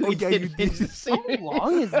 we Oh, yeah, you did finish did. the series. How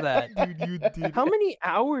long is that? dude, you did. How many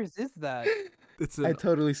hours is that? It's I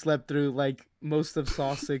totally slept through like most of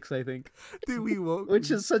Saw 6, I think. dude, we woke.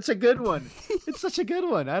 Which is such a good one. It's such a good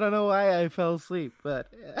one. I don't know why I fell asleep, but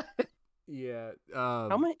Yeah.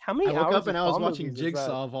 How many I hours woke up of and I was Saw watching movies is that?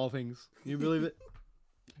 Jigsaw of all things. Can you believe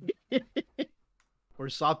it? Or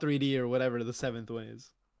Saw 3D or whatever the 7th one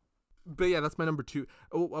is. But yeah, that's my number 2.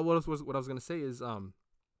 Oh, what I was gonna say is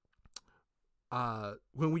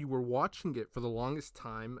when we were watching it for the longest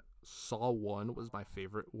time, Saw 1 was my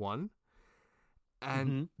favorite one.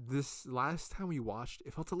 And this last time we watched,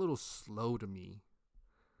 it felt a little slow to me.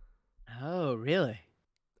 Oh, really?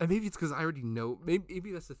 And maybe it's because I already know.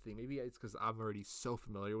 Maybe that's the thing. Maybe it's because I'm already so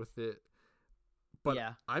familiar with it. But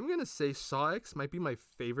yeah. I'm gonna say Saw X might be my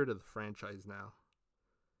favorite of the franchise now.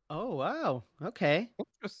 Oh, wow. Okay.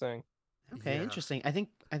 Interesting. Okay, Yeah. interesting. I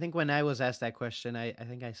think when I was asked that question, I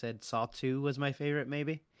think I said Saw 2 was my favorite,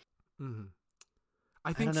 maybe. Mm-hmm.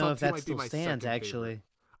 I think don't know Saw if 2 that might be still my stands, second actually. favorite.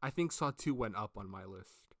 I think Saw 2 went up on my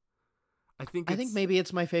list. I think maybe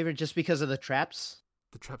it's my favorite just because of the traps.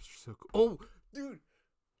 the traps are so cool. Oh, dude.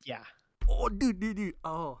 Yeah. Oh, dude.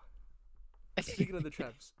 Oh. Speaking of the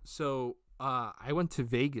traps, so I went to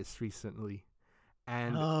Vegas recently,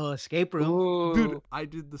 and Oh, escape room. Ooh. dude, I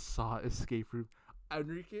did the Saw escape room.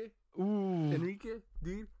 Enrique, Ooh.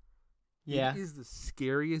 dude, Yeah. it is the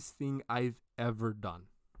scariest thing I've ever done,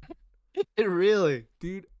 Really?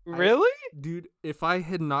 dude. Really? Dude, if I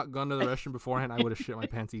had not gone to the restroom beforehand, I would have shit my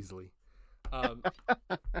pants easily. Oh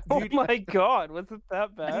Dude, my god, was it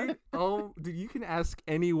that bad? dude, you can ask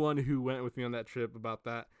anyone who went with me on that trip about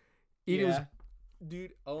that. It was,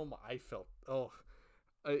 dude. Oh my, I felt.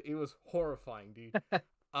 It was horrifying, dude.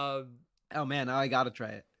 Oh man, now I gotta try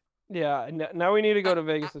it. Yeah, now we need to go to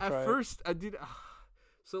Vegas to try At it. first, I did.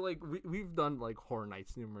 So like we've done like horror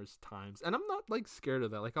nights numerous times, and I'm not like scared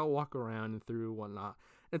of that. Like I'll walk around and through whatnot.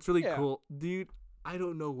 It's really cool, dude. I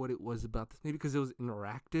don't know what it was about this. Maybe because it was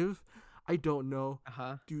interactive. I don't know,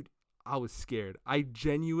 dude. I was scared. I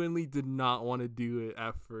genuinely did not want to do it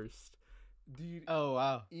at first. Dude, Oh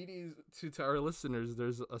wow. it is to our listeners.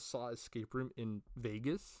 There's a Saw escape room in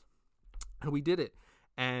Vegas, and we did it.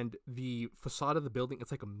 And the facade of the building,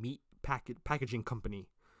 it's like a meat packaging company,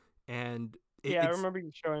 and I remember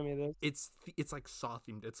you showing me this. it's like Saw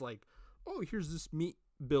themed. It's like, oh, here's this meat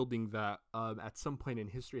building that at some point in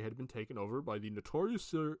history had been taken over by the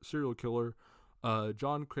notorious serial killer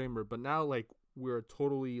John Kramer, but now like we're a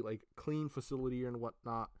totally like clean facility and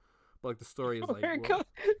whatnot. But like the story is like, well,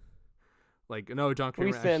 like no, John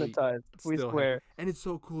We Kramer actually sanitized. We still swear. and it's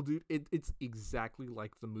so cool, dude. It's exactly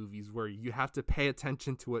like the movies where you have to pay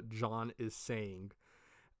attention to what John is saying.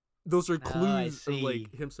 Those are clues of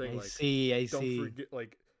like him saying I don't see. forget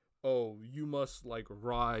like, oh, you must like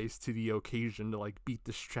rise to the occasion to like beat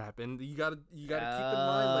this trap, and you gotta keep in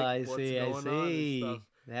mind like what's going on and stuff.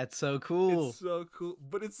 That's so cool. It's so cool,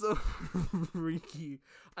 but it's so freaky.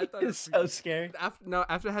 I thought It's so scary.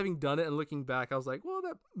 After having done it and looking back, I was like, well,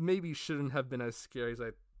 that maybe shouldn't have been as scary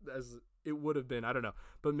as it would have been. I don't know,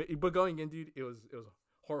 but going in, dude, it was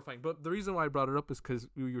horrifying. But the reason why I brought it up is because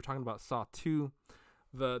we were talking about Saw 2,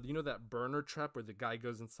 that burner trap where the guy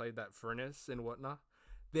goes inside that furnace and whatnot.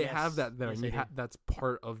 They have that there, and that's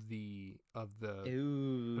part of the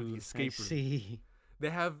escape room. See. They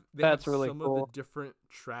have really some cool. of the different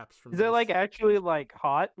traps from. Is it like actually like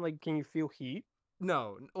hot? Like, can you feel heat?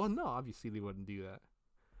 No, well, no. Obviously, they wouldn't do that.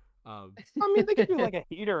 I mean, they could do like a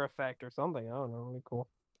heater effect or something. I don't know. Really cool.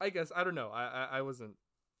 I guess I don't know. I wasn't.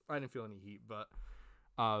 I didn't feel any heat, but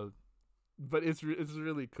it's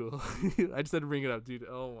really cool. I just had to bring it up, dude.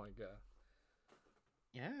 Oh my god.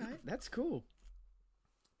 Yeah, that's cool.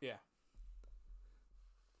 Yeah.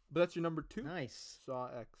 But that's your number 2. Nice. Saw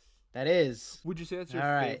X. That is. Would you say that's your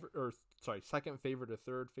favorite, or second favorite, or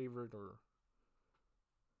third favorite, or?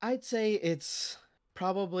 I'd say it's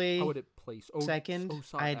probably. How would it place? Second.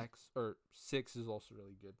 Saw X or 6 is also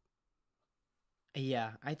really good.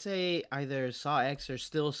 Yeah, I'd say either Saw X or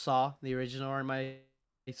still Saw the original are my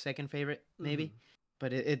second favorite, maybe. Mm-hmm.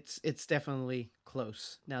 But it's definitely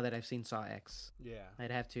close now that I've seen Saw X. Yeah.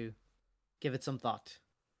 I'd have to give it some thought.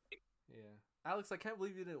 Yeah, Alex, I can't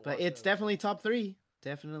believe you didn't. But watch it's that. definitely top 3.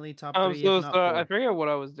 Definitely top 3. So if not 4. I forget what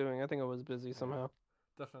I was doing. I think I was busy somehow.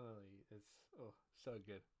 Definitely, it's so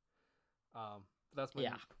good. That's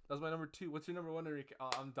my number 2. What's your number 1, Enrique?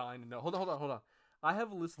 I'm dying to know. Hold on. I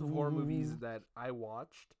have a list of horror movies that I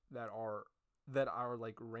watched that are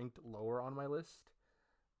like ranked lower on my list.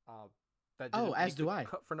 As do I.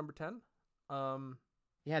 Cut for number 10.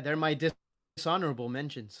 Yeah, they're my dishonorable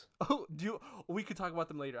mentions. Oh, we could talk about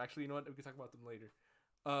them later. Actually, you know what? We could talk about them later.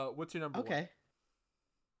 What's your number 1? Okay.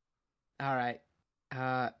 All right.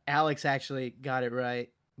 Alex actually got it right,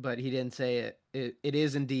 but he didn't say it. It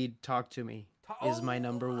is indeed Talk to Me is my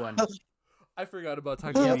number 1. I forgot about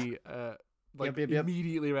Talk to Me. Yep.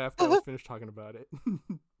 Immediately after I was finished talking about it.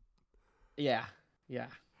 Yeah.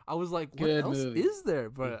 I was like, what good else movie. is there?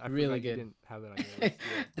 But I really forgot good. You didn't have that on your list.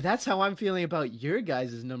 Yeah. That's how I'm feeling about your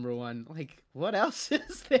guys' number 1. Like, what else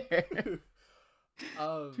is there?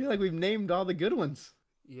 I feel like we've named all the good ones.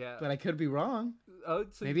 Yeah. But I could be wrong. So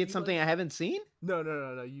maybe it's something I haven't seen?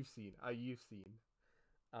 No. You've seen. You've seen.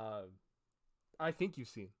 I think you've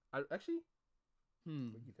seen. Actually, were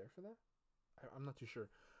you there for that? I'm not too sure.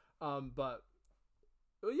 But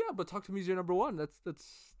Talk to Me is your number 1.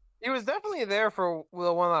 That's. He was definitely there for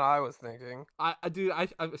the one that I was thinking. I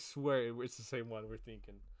swear it's the same one we're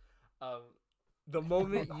thinking. The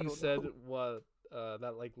moment you said what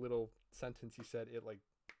that like little sentence you said, it like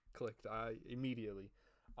clicked. Immediately.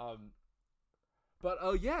 But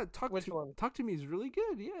Talk to Me is really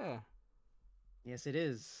good. Yeah. Yes, it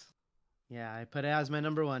is. Yeah, I put it as my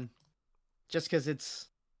number 1, just because it's.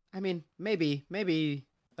 I mean, maybe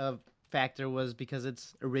a factor was because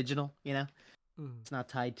it's original. You know, it's not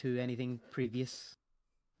tied to anything previous.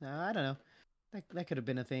 I don't know. That could have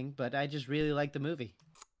been a thing, but I just really liked the movie.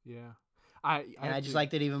 Yeah, I just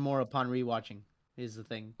liked it even more upon rewatching. Is the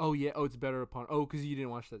thing. Oh yeah. Oh, it's better upon. Oh, because you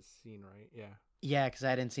didn't watch that scene, right? Yeah. Yeah, because I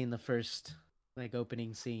hadn't seen the first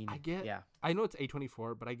opening scene. I know it's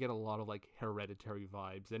A24, but I get a lot of like Hereditary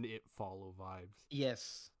vibes and It Follow vibes.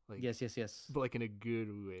 Yes. Like, yes. But like in a good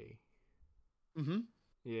way. Mm-hmm.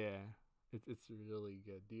 Yeah. It's really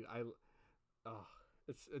good, dude.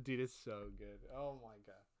 It's so good. Oh my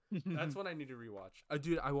god. That's what I need to rewatch.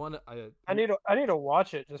 Dude, I need to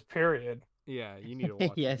watch it, just period. Yeah, you need to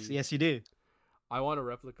watch it. Yes, you do. I want a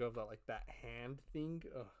replica of that hand thing.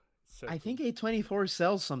 So I cool. think A24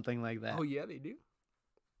 sells something like that. Oh yeah, they do.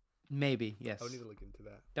 Maybe, yes. I need to look into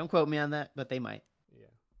that. Don't quote me on that, but they might. Yeah,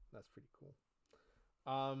 that's pretty cool.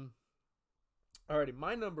 Alrighty,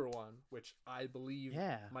 my number one, which I believe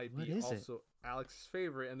Yeah, might what be is it? also Alex's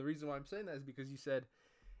favorite, and the reason why I'm saying that is because you said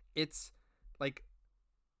it's like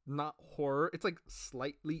not horror. It's like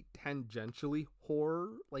slightly tangentially horror,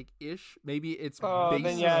 like ish. Maybe its Oh, then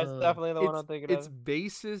basis, yeah, it's Oh. definitely the one I'm thinking its of.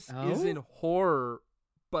 basis Oh? is in horror,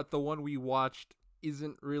 but the one we watched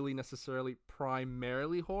isn't really necessarily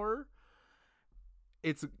primarily horror.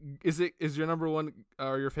 Is your number one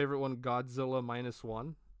or your favorite one Godzilla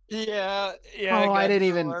 -1? Yeah, Oh, I didn't Godzilla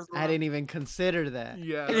even was I one. didn't even consider that.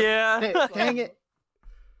 Yeah, Yeah. Dang it.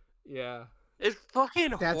 yeah, It's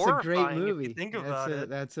fucking That's a great horrifying if you movie. think about it.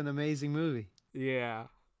 That's an amazing movie. yeah,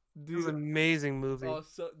 It was dude. an amazing movie. Oh,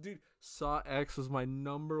 so dude, Saw X was my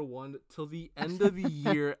number one till the end of the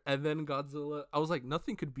year, and then Godzilla. I was like,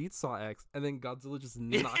 nothing could beat Saw X, and then Godzilla just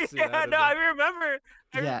knocks it out Yeah, of no, there. I remember.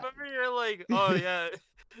 I Yeah. remember you're like, oh yeah,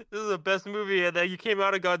 this is the best movie, and then you came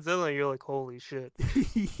out of Godzilla, and you're like, holy shit.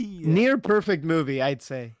 yeah. Near perfect movie, I'd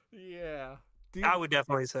say. Yeah, dude. I would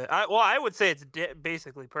definitely say. I would say it's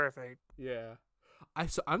basically perfect. Yeah,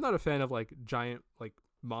 I'm not a fan of like giant like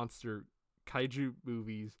monster kaiju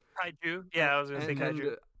movies. Kaiju. Yeah, I was gonna say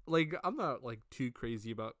kaiju. Like I'm not like too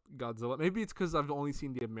crazy about Godzilla. Maybe it's because I've only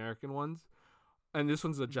seen the American ones, and this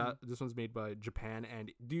one's this one's made by Japan,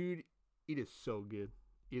 and dude, it is so good.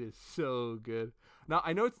 It is so good. Now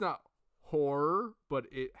I know it's not horror, but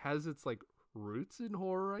it has its like roots in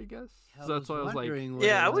horror, I guess. So that's why I was like, wondering what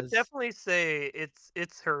Yeah, it I would was. definitely say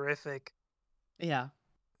it's horrific. Yeah.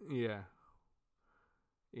 yeah,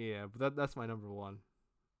 yeah. But that's my number one.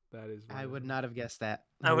 That is. My I would number not have guessed that.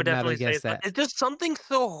 I would not definitely have say guessed that. it's just something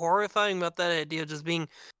so horrifying about that idea of just being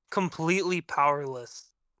completely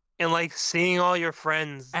powerless and like seeing all your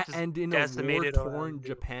friends just And in a decimated around war-torn you.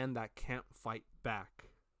 Japan that can't fight back,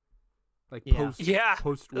 like Yeah. Yeah,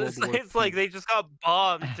 post World War it's like II. they just got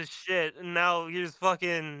bombed to shit, and now here's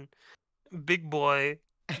fucking big boy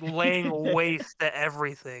laying waste to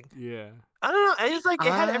everything. Yeah. I don't know. I just like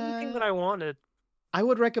it had everything that I wanted. I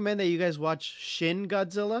would recommend that you guys watch Shin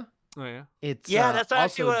Godzilla. Oh yeah. It's Yeah, that's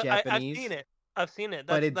actually also what I've Japanese, seen it. I've seen it.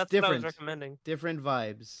 but That's it's that's what I was different. recommending. Different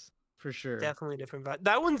vibes for sure. Definitely different vibe.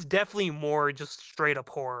 That one's definitely more just straight up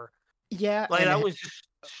horror. Yeah, Like and that was just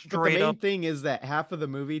but the straight main up. thing is that half of the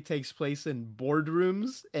movie takes place in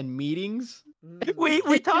boardrooms and meetings.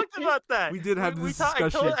 We talked about that. We did have this I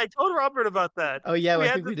discussion. told Robert about that. Oh yeah, We I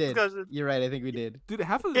had think we this did. discussion. You're right. I think we did. Dude,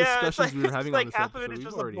 half of the Yeah, discussions we were it's having like on this half of episode, it is we've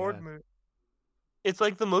just a already board had. movie. It's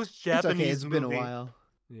like the most It's Japanese okay. It's been a movie. while.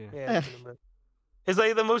 Yeah. Yeah, it's been a bit. It's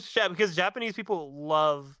like the most because Japanese people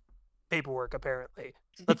love paperwork. Apparently,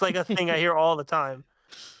 that's like a thing I hear all the time.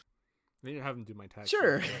 They didn't have them do my taxes.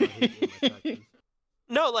 Sure. so I hate doing my taxes.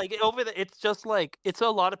 No, like it's just like it's a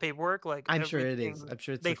lot of paperwork. Like I'm sure it is. everything- I'm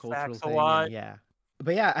sure it's they a cultural fax a thing. lot. And yeah,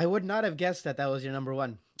 but yeah, I would not have guessed that was your number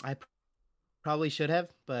one. I probably should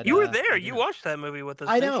have, but You were I there. did You not. watched that movie with us.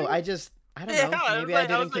 I didn't know. you? I don't Yeah, know. I was Maybe like- I I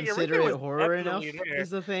didn't was like, consider Enrique it was horror enough. definitely there. Is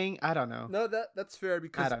the thing? I don't know. No, that's fair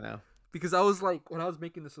because I don't know. because I was like when I was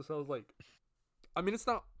making this list, I was like, I mean, it's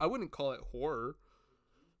not. I wouldn't call it horror,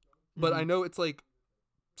 but I Mhm. know it's like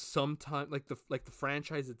sometimes like the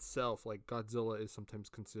franchise itself, like Godzilla, is sometimes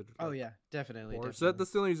considered. Oh like, yeah, definitely. horror. definitely. So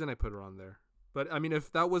that's the only reason I put her on there. But I mean, if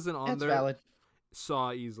that wasn't on That's there, valid.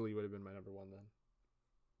 Saw easily would have been my number one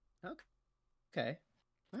then. Okay.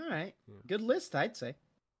 All right. Yeah. Good list, I'd say.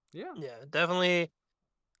 Yeah. Yeah, definitely.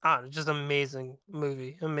 Just amazing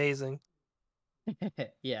movie. Amazing.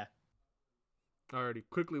 Yeah. Alrighty,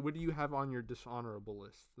 quickly, what do you have on your dishonorable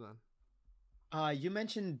list then? You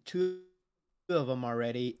mentioned two of them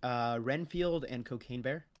already. Renfield and Cocaine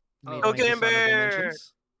Bear. Oh. made my Cocaine dishonorable Bear!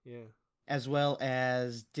 mentions, Yeah. as well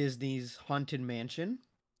as Disney's Haunted Mansion.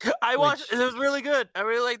 I watched. Which- It was really good. I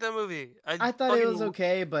really liked that movie. I thought it was fucking-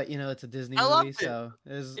 okay, but it's a Disney I loved movie, it. so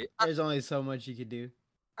there's I- there's only so much you could do.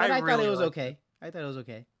 I But I thought really it was liked okay. I thought it was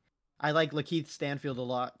okay. I like Lakeith Stanfield a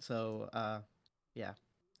lot, so yeah,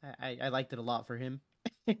 I liked it a lot for him.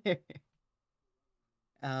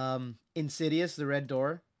 Insidious, The Red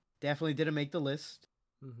Door, definitely didn't make the list.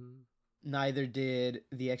 Mm-hmm. Neither did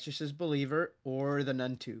The Exorcist Believer or The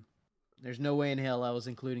Nun 2. There's no way in hell I was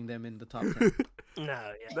including them in the top 10. No,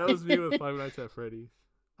 yeah. That was me with Five Nights at Freddy's.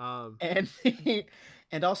 and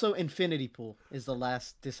and also Infinity Pool is the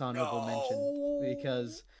last dishonorable mention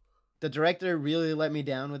because the director really let me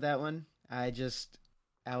down with that one. I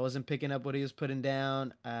wasn't picking up what he was putting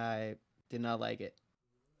down. I did not like it.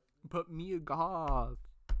 But Mia Goth.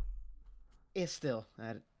 It's still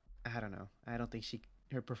I don't know. I don't think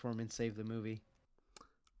her performance saved the movie.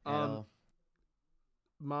 At Um, all.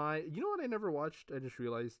 You know what I never watched? I just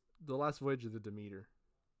realized The Last Voyage of the Demeter.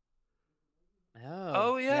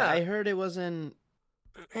 Oh, yeah. I heard it wasn't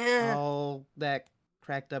all that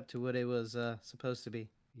cracked up to what it was supposed to be.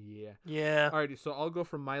 Yeah. Yeah. Alrighty, so I'll go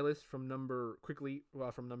from my list from number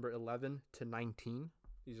 11 to 19.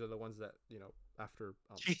 These are the ones that after.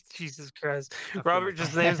 Jesus Christ. After Robert my-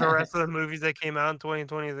 just names the rest of the movies that came out in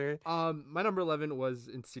 2023. My number 11 was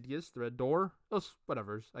Insidious, The Red Door. Those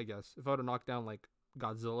whatever's, I guess. If I would have knocked down like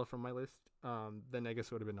Godzilla from my list, then I guess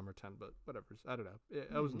it would have been number 10. But whatever's, I don't know.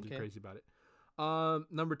 I wasn't too crazy about it.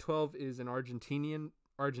 Number 12 is an Argentinian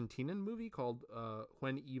movie called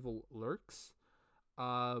When Evil Lurks.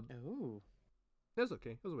 Ooh. It was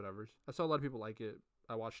okay. It was whatever's. I saw a lot of people like it.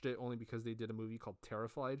 I watched it only because they did a movie called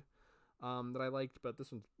Terrified, that I liked. But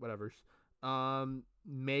this one's whatever's.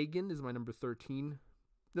 Megan is my number 13.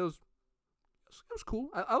 It was cool.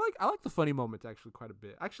 I like the funny moments actually quite a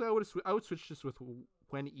bit. Actually, I would switch this with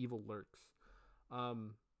When Evil Lurks.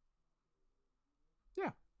 Yeah.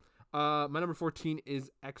 My number 14 is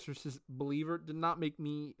Exorcist Believer. Did not make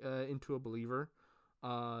me into a believer.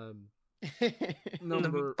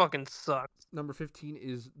 Number fucking sucks. Number 15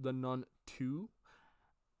 is The Nun 2.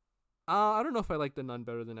 I don't know if I like The Nun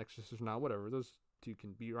better than Exorcist or not. Whatever. Those two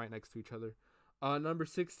can be right next to each other. Number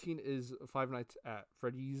 16 is Five Nights at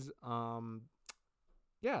Freddy's.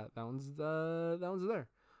 Yeah, that one's there.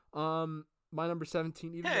 My number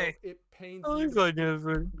 17, even though it pains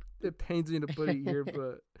me to put it here,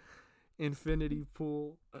 but Infinity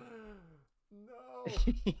Pool. No,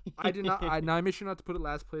 I did not. I made sure not to put it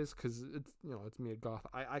last place because it's me a goth.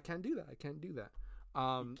 I can't do that. Can't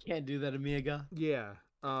do that to Mia Goth. Yeah.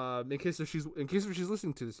 In case if she's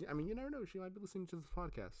listening to this, I mean, you never know. She might be listening to this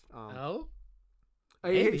podcast. Oh.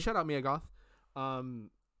 Hey, shout out Mia Goth.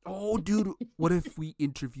 Oh, dude, what if we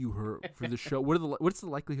interview her for the show? What's the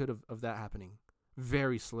likelihood of that happening?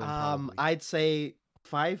 Very slim. Probably. I'd say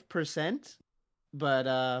 5%, but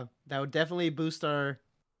that would definitely boost our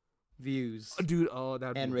views. Dude,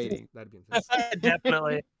 that'd and be rating. That'd be insane.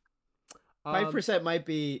 Definitely. 5% might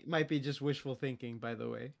be just wishful thinking, by the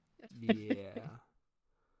way. Yeah.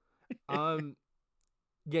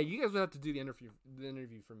 Yeah, you guys would have to do the interview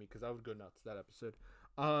for me because I would go nuts that episode.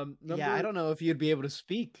 Yeah, I don't know if you'd be able to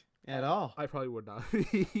speak at all. I probably would not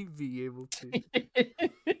be able to.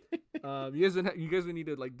 You guys would need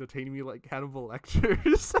to like detain me like Hannibal Lecter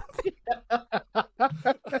or something.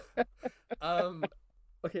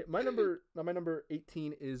 Okay, my number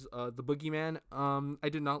 18 is The Boogeyman. I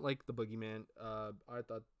did not like The Boogeyman. I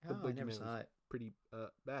thought The Boogeyman was pretty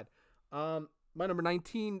bad. My number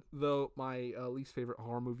 19, though, my least favorite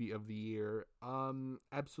horror movie of the year,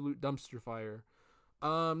 absolute dumpster fire.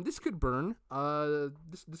 This could burn.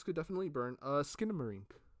 This could definitely burn.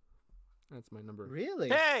 Skinamarink. That's my number. Really?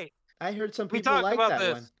 Hey, I heard some we people talked like about that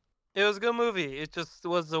this. one. It was a good movie. It just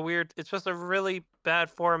was it's just a really bad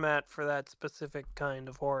format for that specific kind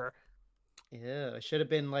of horror. Yeah, it should have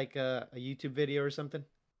been like a YouTube video or something.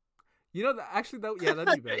 You know, that'd be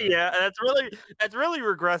better. Yeah, that's really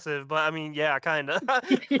regressive, but I mean, yeah, kind of.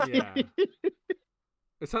 Yeah.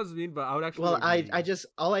 It sounds mean, but I would actually. Well, agree. I just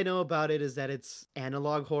all I know about it is that it's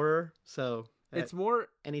analog horror, so it's more.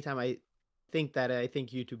 Anytime I think that, I think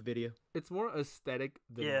YouTube video. It's more aesthetic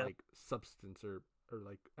than Yeah. like substance or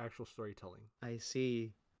like actual storytelling. I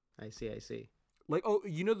see. Like,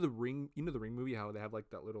 you know the Ring movie, how they have like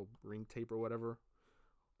that little ring tape or whatever.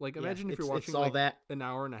 Like, imagine if you're watching all like that. an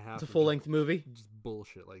hour and a half. It's a full length movie. Just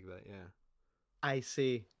bullshit like that. Yeah. I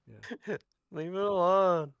see. Yeah. Leave it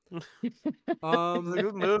alone. It's a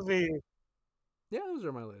good movie. Yeah, those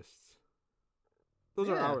are my lists. Those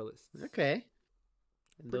are our lists. Okay.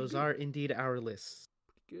 And Pretty those good. are indeed our lists.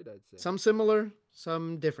 Good, I'd say. Some similar,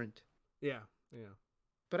 some different. Yeah.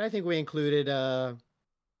 But I think we included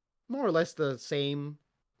more or less the same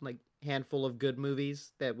like handful of good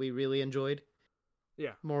movies that we really enjoyed.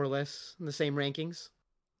 Yeah. More or less in the same rankings.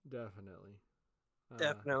 Definitely.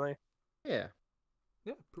 Definitely. Yeah.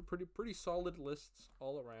 Yeah, pretty solid lists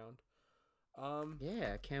all around.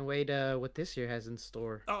 Yeah, can't wait what this year has in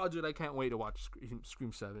store. Oh, dude, I can't wait to watch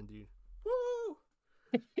Scream 7, dude. Woo!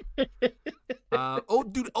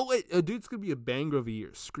 Dude, it's gonna be a banger of a year.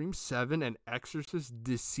 Scream 7 and Exorcist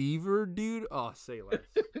Deceiver, dude. Oh, say less.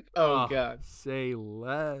 Oh God. Say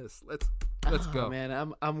less. Let's go.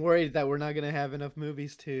 Man, I'm worried that we're not gonna have enough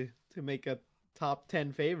movies to make a top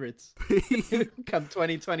 10 favorites come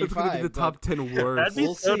 2025. It's gonna be the top 10 worst. That'd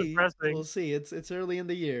be so depressing. We'll see. It's early in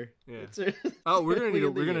the year. Yeah. Oh, we're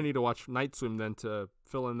gonna need to watch Night Swim then to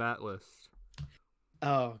fill in that list.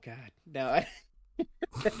 Oh God. No,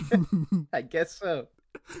 I guess so.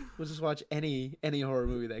 We'll just watch any horror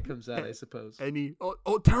movie that comes out, I suppose.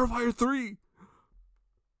 Terrifier 3.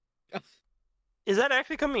 Is that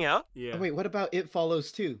actually coming out? Yeah. Oh, wait, what about It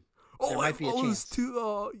Follows 2? Oh, might be a chance.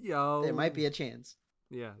 Yo. There might be a chance.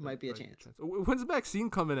 Yeah, Might be a chance. When's the vaccine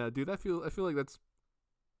coming out, dude? I feel like that's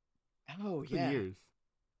Oh, 2 yeah. years.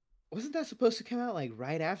 Wasn't that supposed to come out like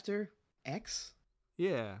right after X?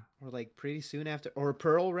 Yeah. Or like pretty soon after? Or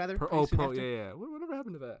Pearl, rather? Pearl, after? yeah. Whatever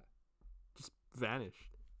happened to that? Just vanished.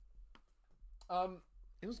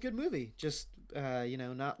 It was a good movie. Just,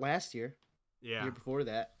 not last year. Yeah. Year before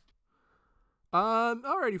that.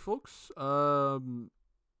 Alrighty, folks.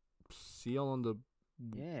 See y'all on the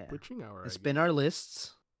witching hour. It's been our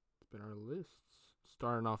lists.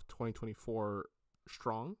 Starting off 2024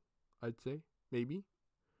 strong, I'd say. Maybe.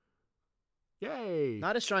 Yay!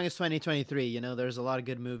 Not as strong as 2023. There's a lot of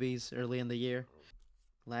good movies early in the year.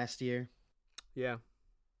 Last year. Yeah.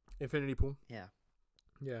 Infinity Pool. Yeah.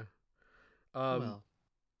 Yeah. Well.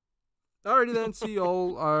 Alrighty then. See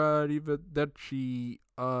y'all. Arrivederci.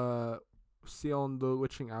 See y'all on the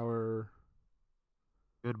witching hour.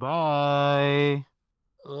 Goodbye.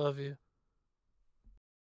 I love you.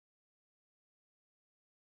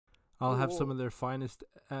 I'll have some of their finest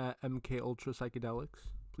MK Ultra psychedelics,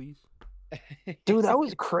 please. Dude, that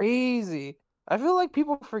was crazy. I feel like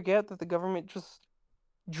people forget that the government just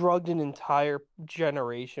drugged an entire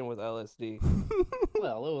generation with LSD.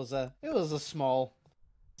 Well, it was a small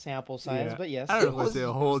sample size, Yeah. but yes, I don't it know if was it's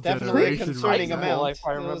a whole definitely a generation. concerning Right? amount. Like,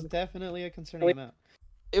 I It was remember- definitely a concerning Wait. amount.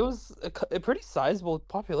 It was a pretty sizable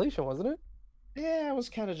population, wasn't it? Yeah, it was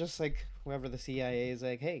kind of just like whoever the CIA is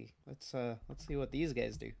like, hey, let's see what these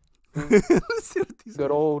guys do. Let's see what these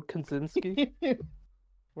Good old Kaczynski.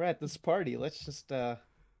 We're at this party. Let's just Well,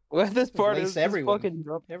 this part lace is everyone. fucking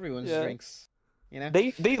drunk. everyone's Yeah. drinks.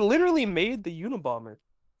 They literally made the Unabomber.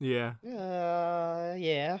 Yeah.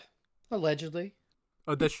 Yeah, allegedly.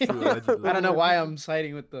 Oh, that's true. Allegedly. I don't know why I'm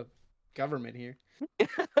siding with the government here.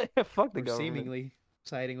 Fuck the Or government. seemingly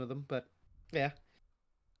siding with them, but yeah.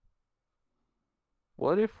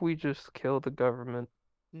 What if we just kill the government?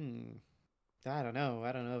 I don't know.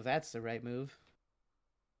 I don't know if that's the right move.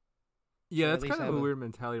 Yeah, Or at that's least kind of have a a weird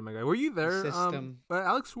mentality, my guy. Were you there? system.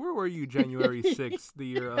 Alex, where were you January 6th, the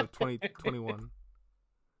year of 2021?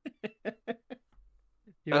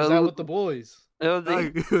 He was out with the boys. No,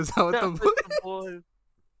 It was out with the boys.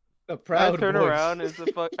 The proud I turn boys. around,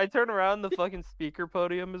 I turn around, the fucking speaker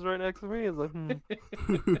podium is right next to me. It's like,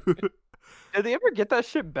 Did they ever get that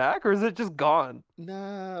shit back, or is it just gone?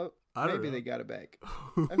 No, I don't maybe know. they got it back.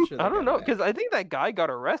 I'm sure. I don't know, because because I think that guy got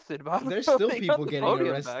arrested. But I don't there's know if still they got people the getting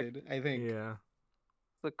podium back. arrested. I think. Yeah.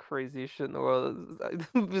 The craziest shit in the world.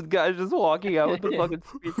 This guy's just walking out with the fucking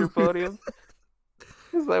speaker podium.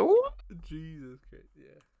 He's like, what? Jesus Christ.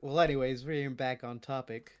 Yeah. Well, anyways, we're back on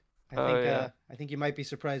topic. I think you might be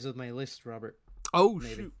surprised with my list, Robert. Oh,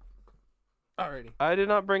 Maybe. shoot. Alrighty. I did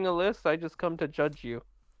not bring a list. I just come to judge you.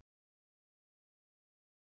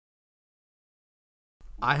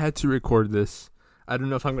 I had to record this. I don't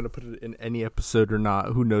know if I'm going to put it in any episode or not.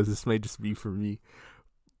 Who knows? This may just be for me.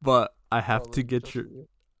 But I have to get your...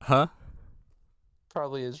 Huh?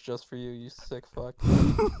 Probably is just for you, you sick fuck.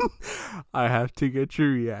 I have to get your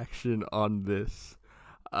reaction on this.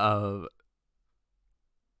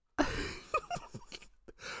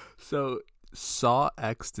 So, Saw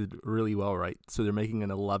X did really well, right? So they're making an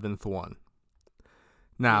 11th one.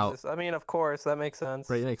 Now, Jesus. I mean, of course, that makes sense.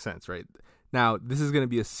 right, it makes sense, right? Now, this is going to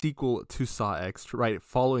be a sequel to Saw X, right?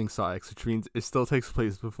 Following Saw X, which means it still takes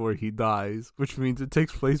place before he dies, which means it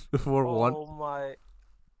takes place before one.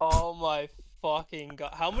 Oh my fucking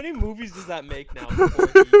god! How many movies does that make now?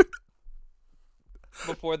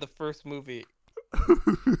 Before the first movie.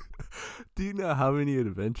 Do you know how many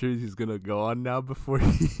adventures he's gonna go on now before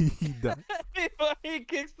he dies? He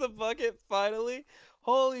kicks the bucket finally.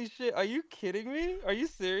 Holy shit! Are you kidding me? Are you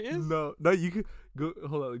serious? No, you can go.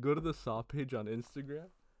 Hold on, go to the Saw page on Instagram.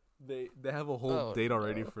 They have a whole date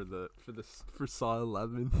already for Saw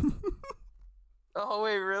 11. Oh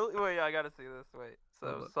wait, really? Wait, I gotta see this. Wait, so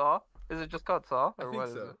Hold on. Saw? Is it just called Saw, I or think what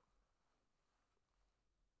is so. it?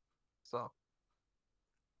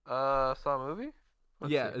 Saw. Saw movie?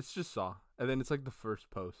 Let's Yeah, see. it's just Saw, and then it's like the first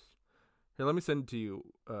post. Here, let me send it to you.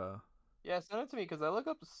 Yeah, send it to me because I look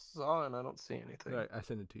up Saw and I don't see anything. Alright, I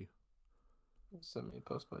send it to you. Send me a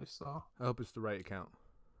post by Saw. I hope it's the right account.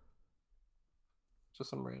 Just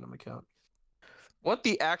some random account. What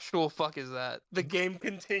the actual fuck is that? The game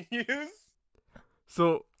continues?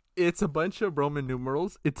 So it's a bunch of Roman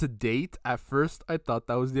numerals. It's a date. At first, I thought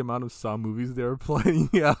that was the amount of Saw movies they were playing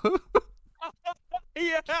out.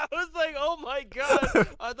 Yeah, I was like, oh my god.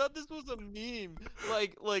 I thought this was a meme.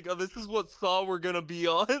 Like, this is what Saw we're gonna be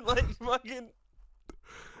on. Like, fucking.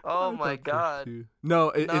 Oh I my thought so god. too. No,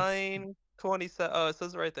 it's 9:27. Oh, it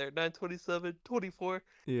says right there. 9:27, 24.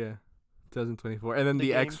 yeah. 2024, and then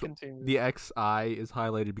The the game continues. XI is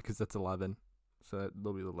highlighted because that's 11, so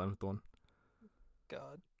that'll be the 11th one.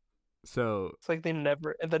 God, So it's like the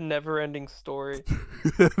never-ending story.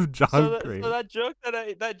 John So Kramer. that joke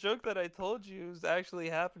that I told you is actually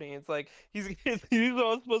happening. It's like he's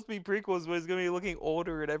all supposed to be prequels, but he's gonna be looking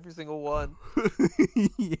older in every single one.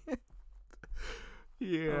 Yeah.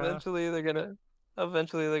 Yeah. Eventually they're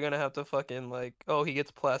gonna have to fucking like, oh, he gets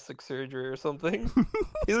plastic surgery or something.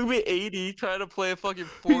 He's gonna be 80 trying to play a fucking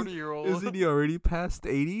 40-year-old. Isn't he already past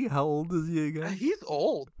 80? How old is he again? He's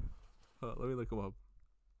old. Let me look him up.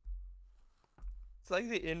 It's like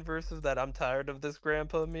the inverse of that "I'm tired of this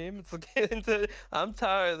grandpa" meme. It's like I'm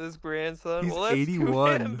tired of this grandson. He's Well, that's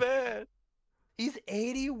 81. too damn bad. He's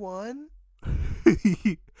 81.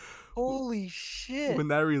 Holy shit! When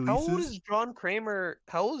that releases, How old is John Kramer?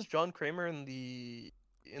 How old is John Kramer in the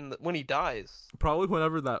when he dies? probably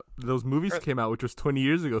whenever those movies Or- came out, which was 20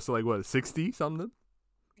 years ago. So like what, 60 something?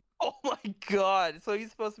 Oh my god! So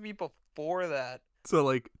he's supposed to be before that. So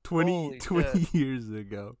like 20 Holy years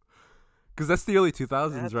ago. Because that's the early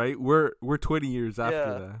 2000s, That's- right? We're 20 years after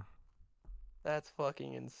Yeah. that. That's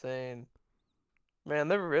fucking insane. Man,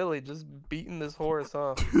 they're really just beating this horse,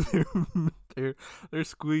 huh? they're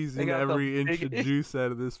squeezing got the every inch big- of juice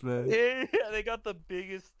out of this man. Yeah, they got the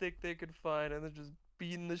biggest stick they could find, and they're just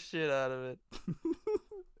beating the shit out of it.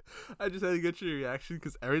 I just had to get your reaction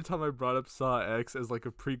because every time I brought up Saw X as like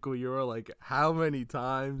a prequel, you were like, how many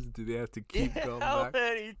times do they have to keep going How back?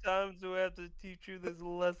 many times do I have to teach you this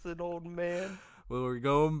lesson, old man? Well, we're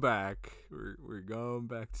going back. We're going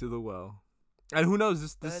back to the well. And who knows,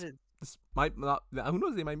 this might not, who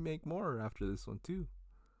knows, they might make more after this one too.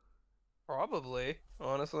 Probably,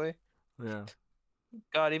 honestly. Yeah.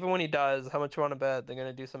 God, even when he dies, how much you want to bet they're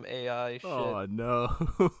gonna do some AI shit? Oh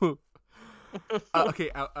no. Okay,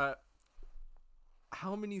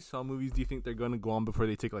 how many Saw movies do you think they're gonna go on before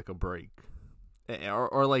they take like a break,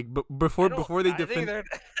 or like before they defend?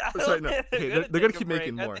 Sorry, no. Okay, they're gonna keep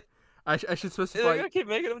making more. I should specify. They're gonna keep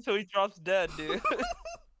making them until he drops dead, dude.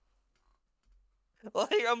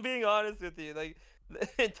 Like, I'm being honest with you. Like,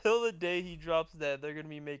 until the day he drops dead, they're gonna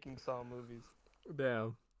be making Saw movies,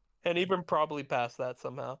 Damn. and even probably past that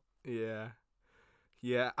somehow. Yeah.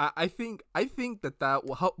 Yeah, I think that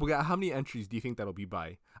will help. How many entries do you think that'll be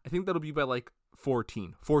by? I think that'll be by like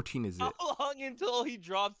 14. 14 is it. How long until he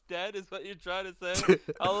drops dead is what you're trying to say?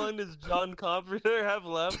 How long does John Carpenter have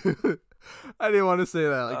left? I didn't want to say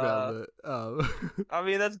that like that, but I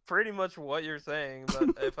mean, that's pretty much what you're saying.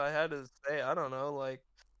 But if I had to say, I don't know, like,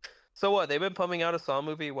 so what? They've been pumping out a Saw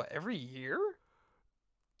movie every year?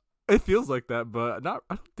 it feels like that, but not.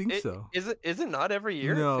 I don't think so. Is it not every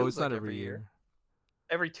year? No, It feels it's not like every year.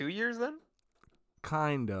 Every 2 years then?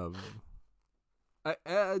 Kind of.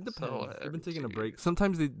 It depends. So, They've been taking a 2 break. years.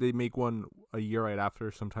 Sometimes they make one a year right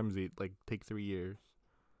after. Sometimes they like take 3 years.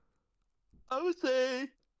 I'm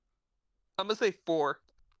gonna say 4.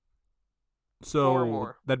 So 4 or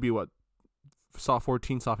more. that'd be what? Saw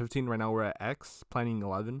 14, Saw 15. Right now we're at X, planning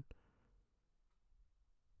 11.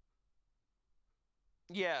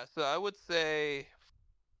 Yeah, so I would say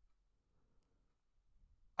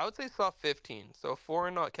Saw 15. So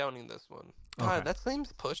 4 not counting this one. God, Okay. that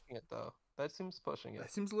seems pushing it though. That seems pushing it.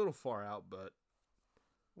 That seems a little far out, but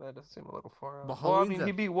That does seem a little far out. But Well, I Halloween's mean,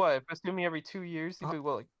 he'd be what? If assuming every 2 years, he'd be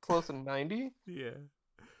what, like close to 90? yeah.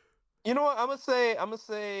 You know what? I'm gonna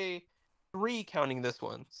say 3 counting this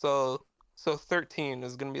one. So 13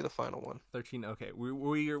 is gonna be the final one. 13. Okay,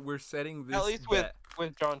 we're setting this At least bet.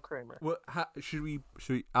 with John Kramer. What? How, should we?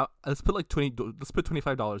 Let's put like $20. Let's put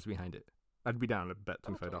 $25 behind it. I'd be down to bet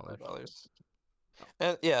 $25.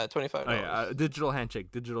 And yeah, $25. Oh yeah, digital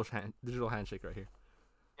handshake, digital handshake right here.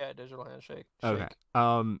 Yeah, digital handshake. Okay.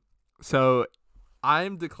 Shake. So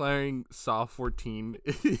I'm declaring Saw 14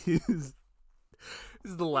 is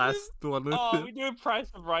the last one. With Oh, we doing Price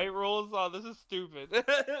of Right rules? Oh, this is stupid.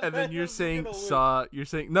 and then you're We're saying gonna win. Saw. You're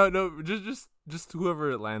saying no, just whoever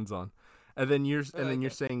it lands on. And then you're Okay.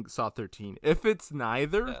 saying Saw 13. If it's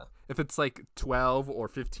neither, Yeah. if it's like 12 or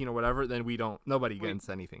 15 or whatever, then nobody gets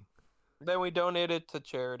anything. Then we donate it to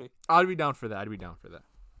charity. I'd be down for that.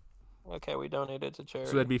 Okay, we donate it to charity.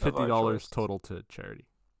 So that'd be of our $50 choice. total to charity.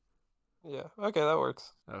 Yeah. Okay, that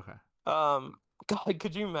works. Okay. God,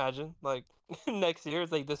 could you imagine? Like next year,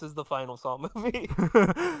 it's like this is the final Saw movie.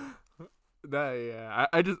 Yeah.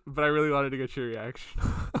 But I really wanted to get your reaction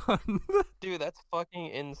on that. Dude, that's fucking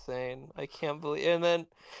insane. I can't believe. And then,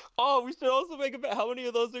 oh, we should also make a bet. How many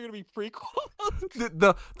of those are gonna be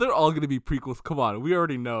prequels? They're all gonna be prequels. Come on, we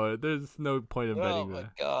already know it. There's no point in Oh betting my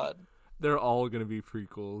that. god. They're all gonna be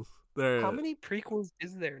prequels. How many prequels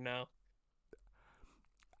is there now?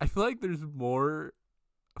 I feel like there's more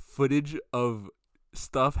footage of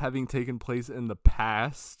stuff having taken place in the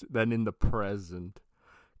past than in the present.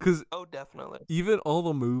 Because Oh, definitely. even all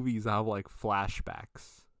the movies have like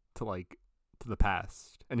flashbacks to the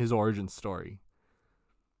past and his origin story.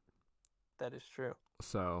 That is true.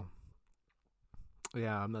 So,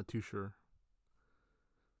 yeah, I'm not too sure.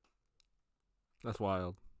 That's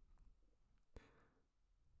wild.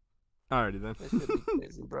 Alrighty then. This should be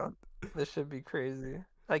crazy, bro. This should be crazy.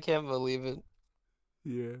 I can't believe it.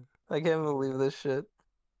 Yeah. I can't believe this shit.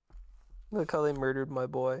 Look how they murdered my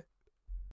boy.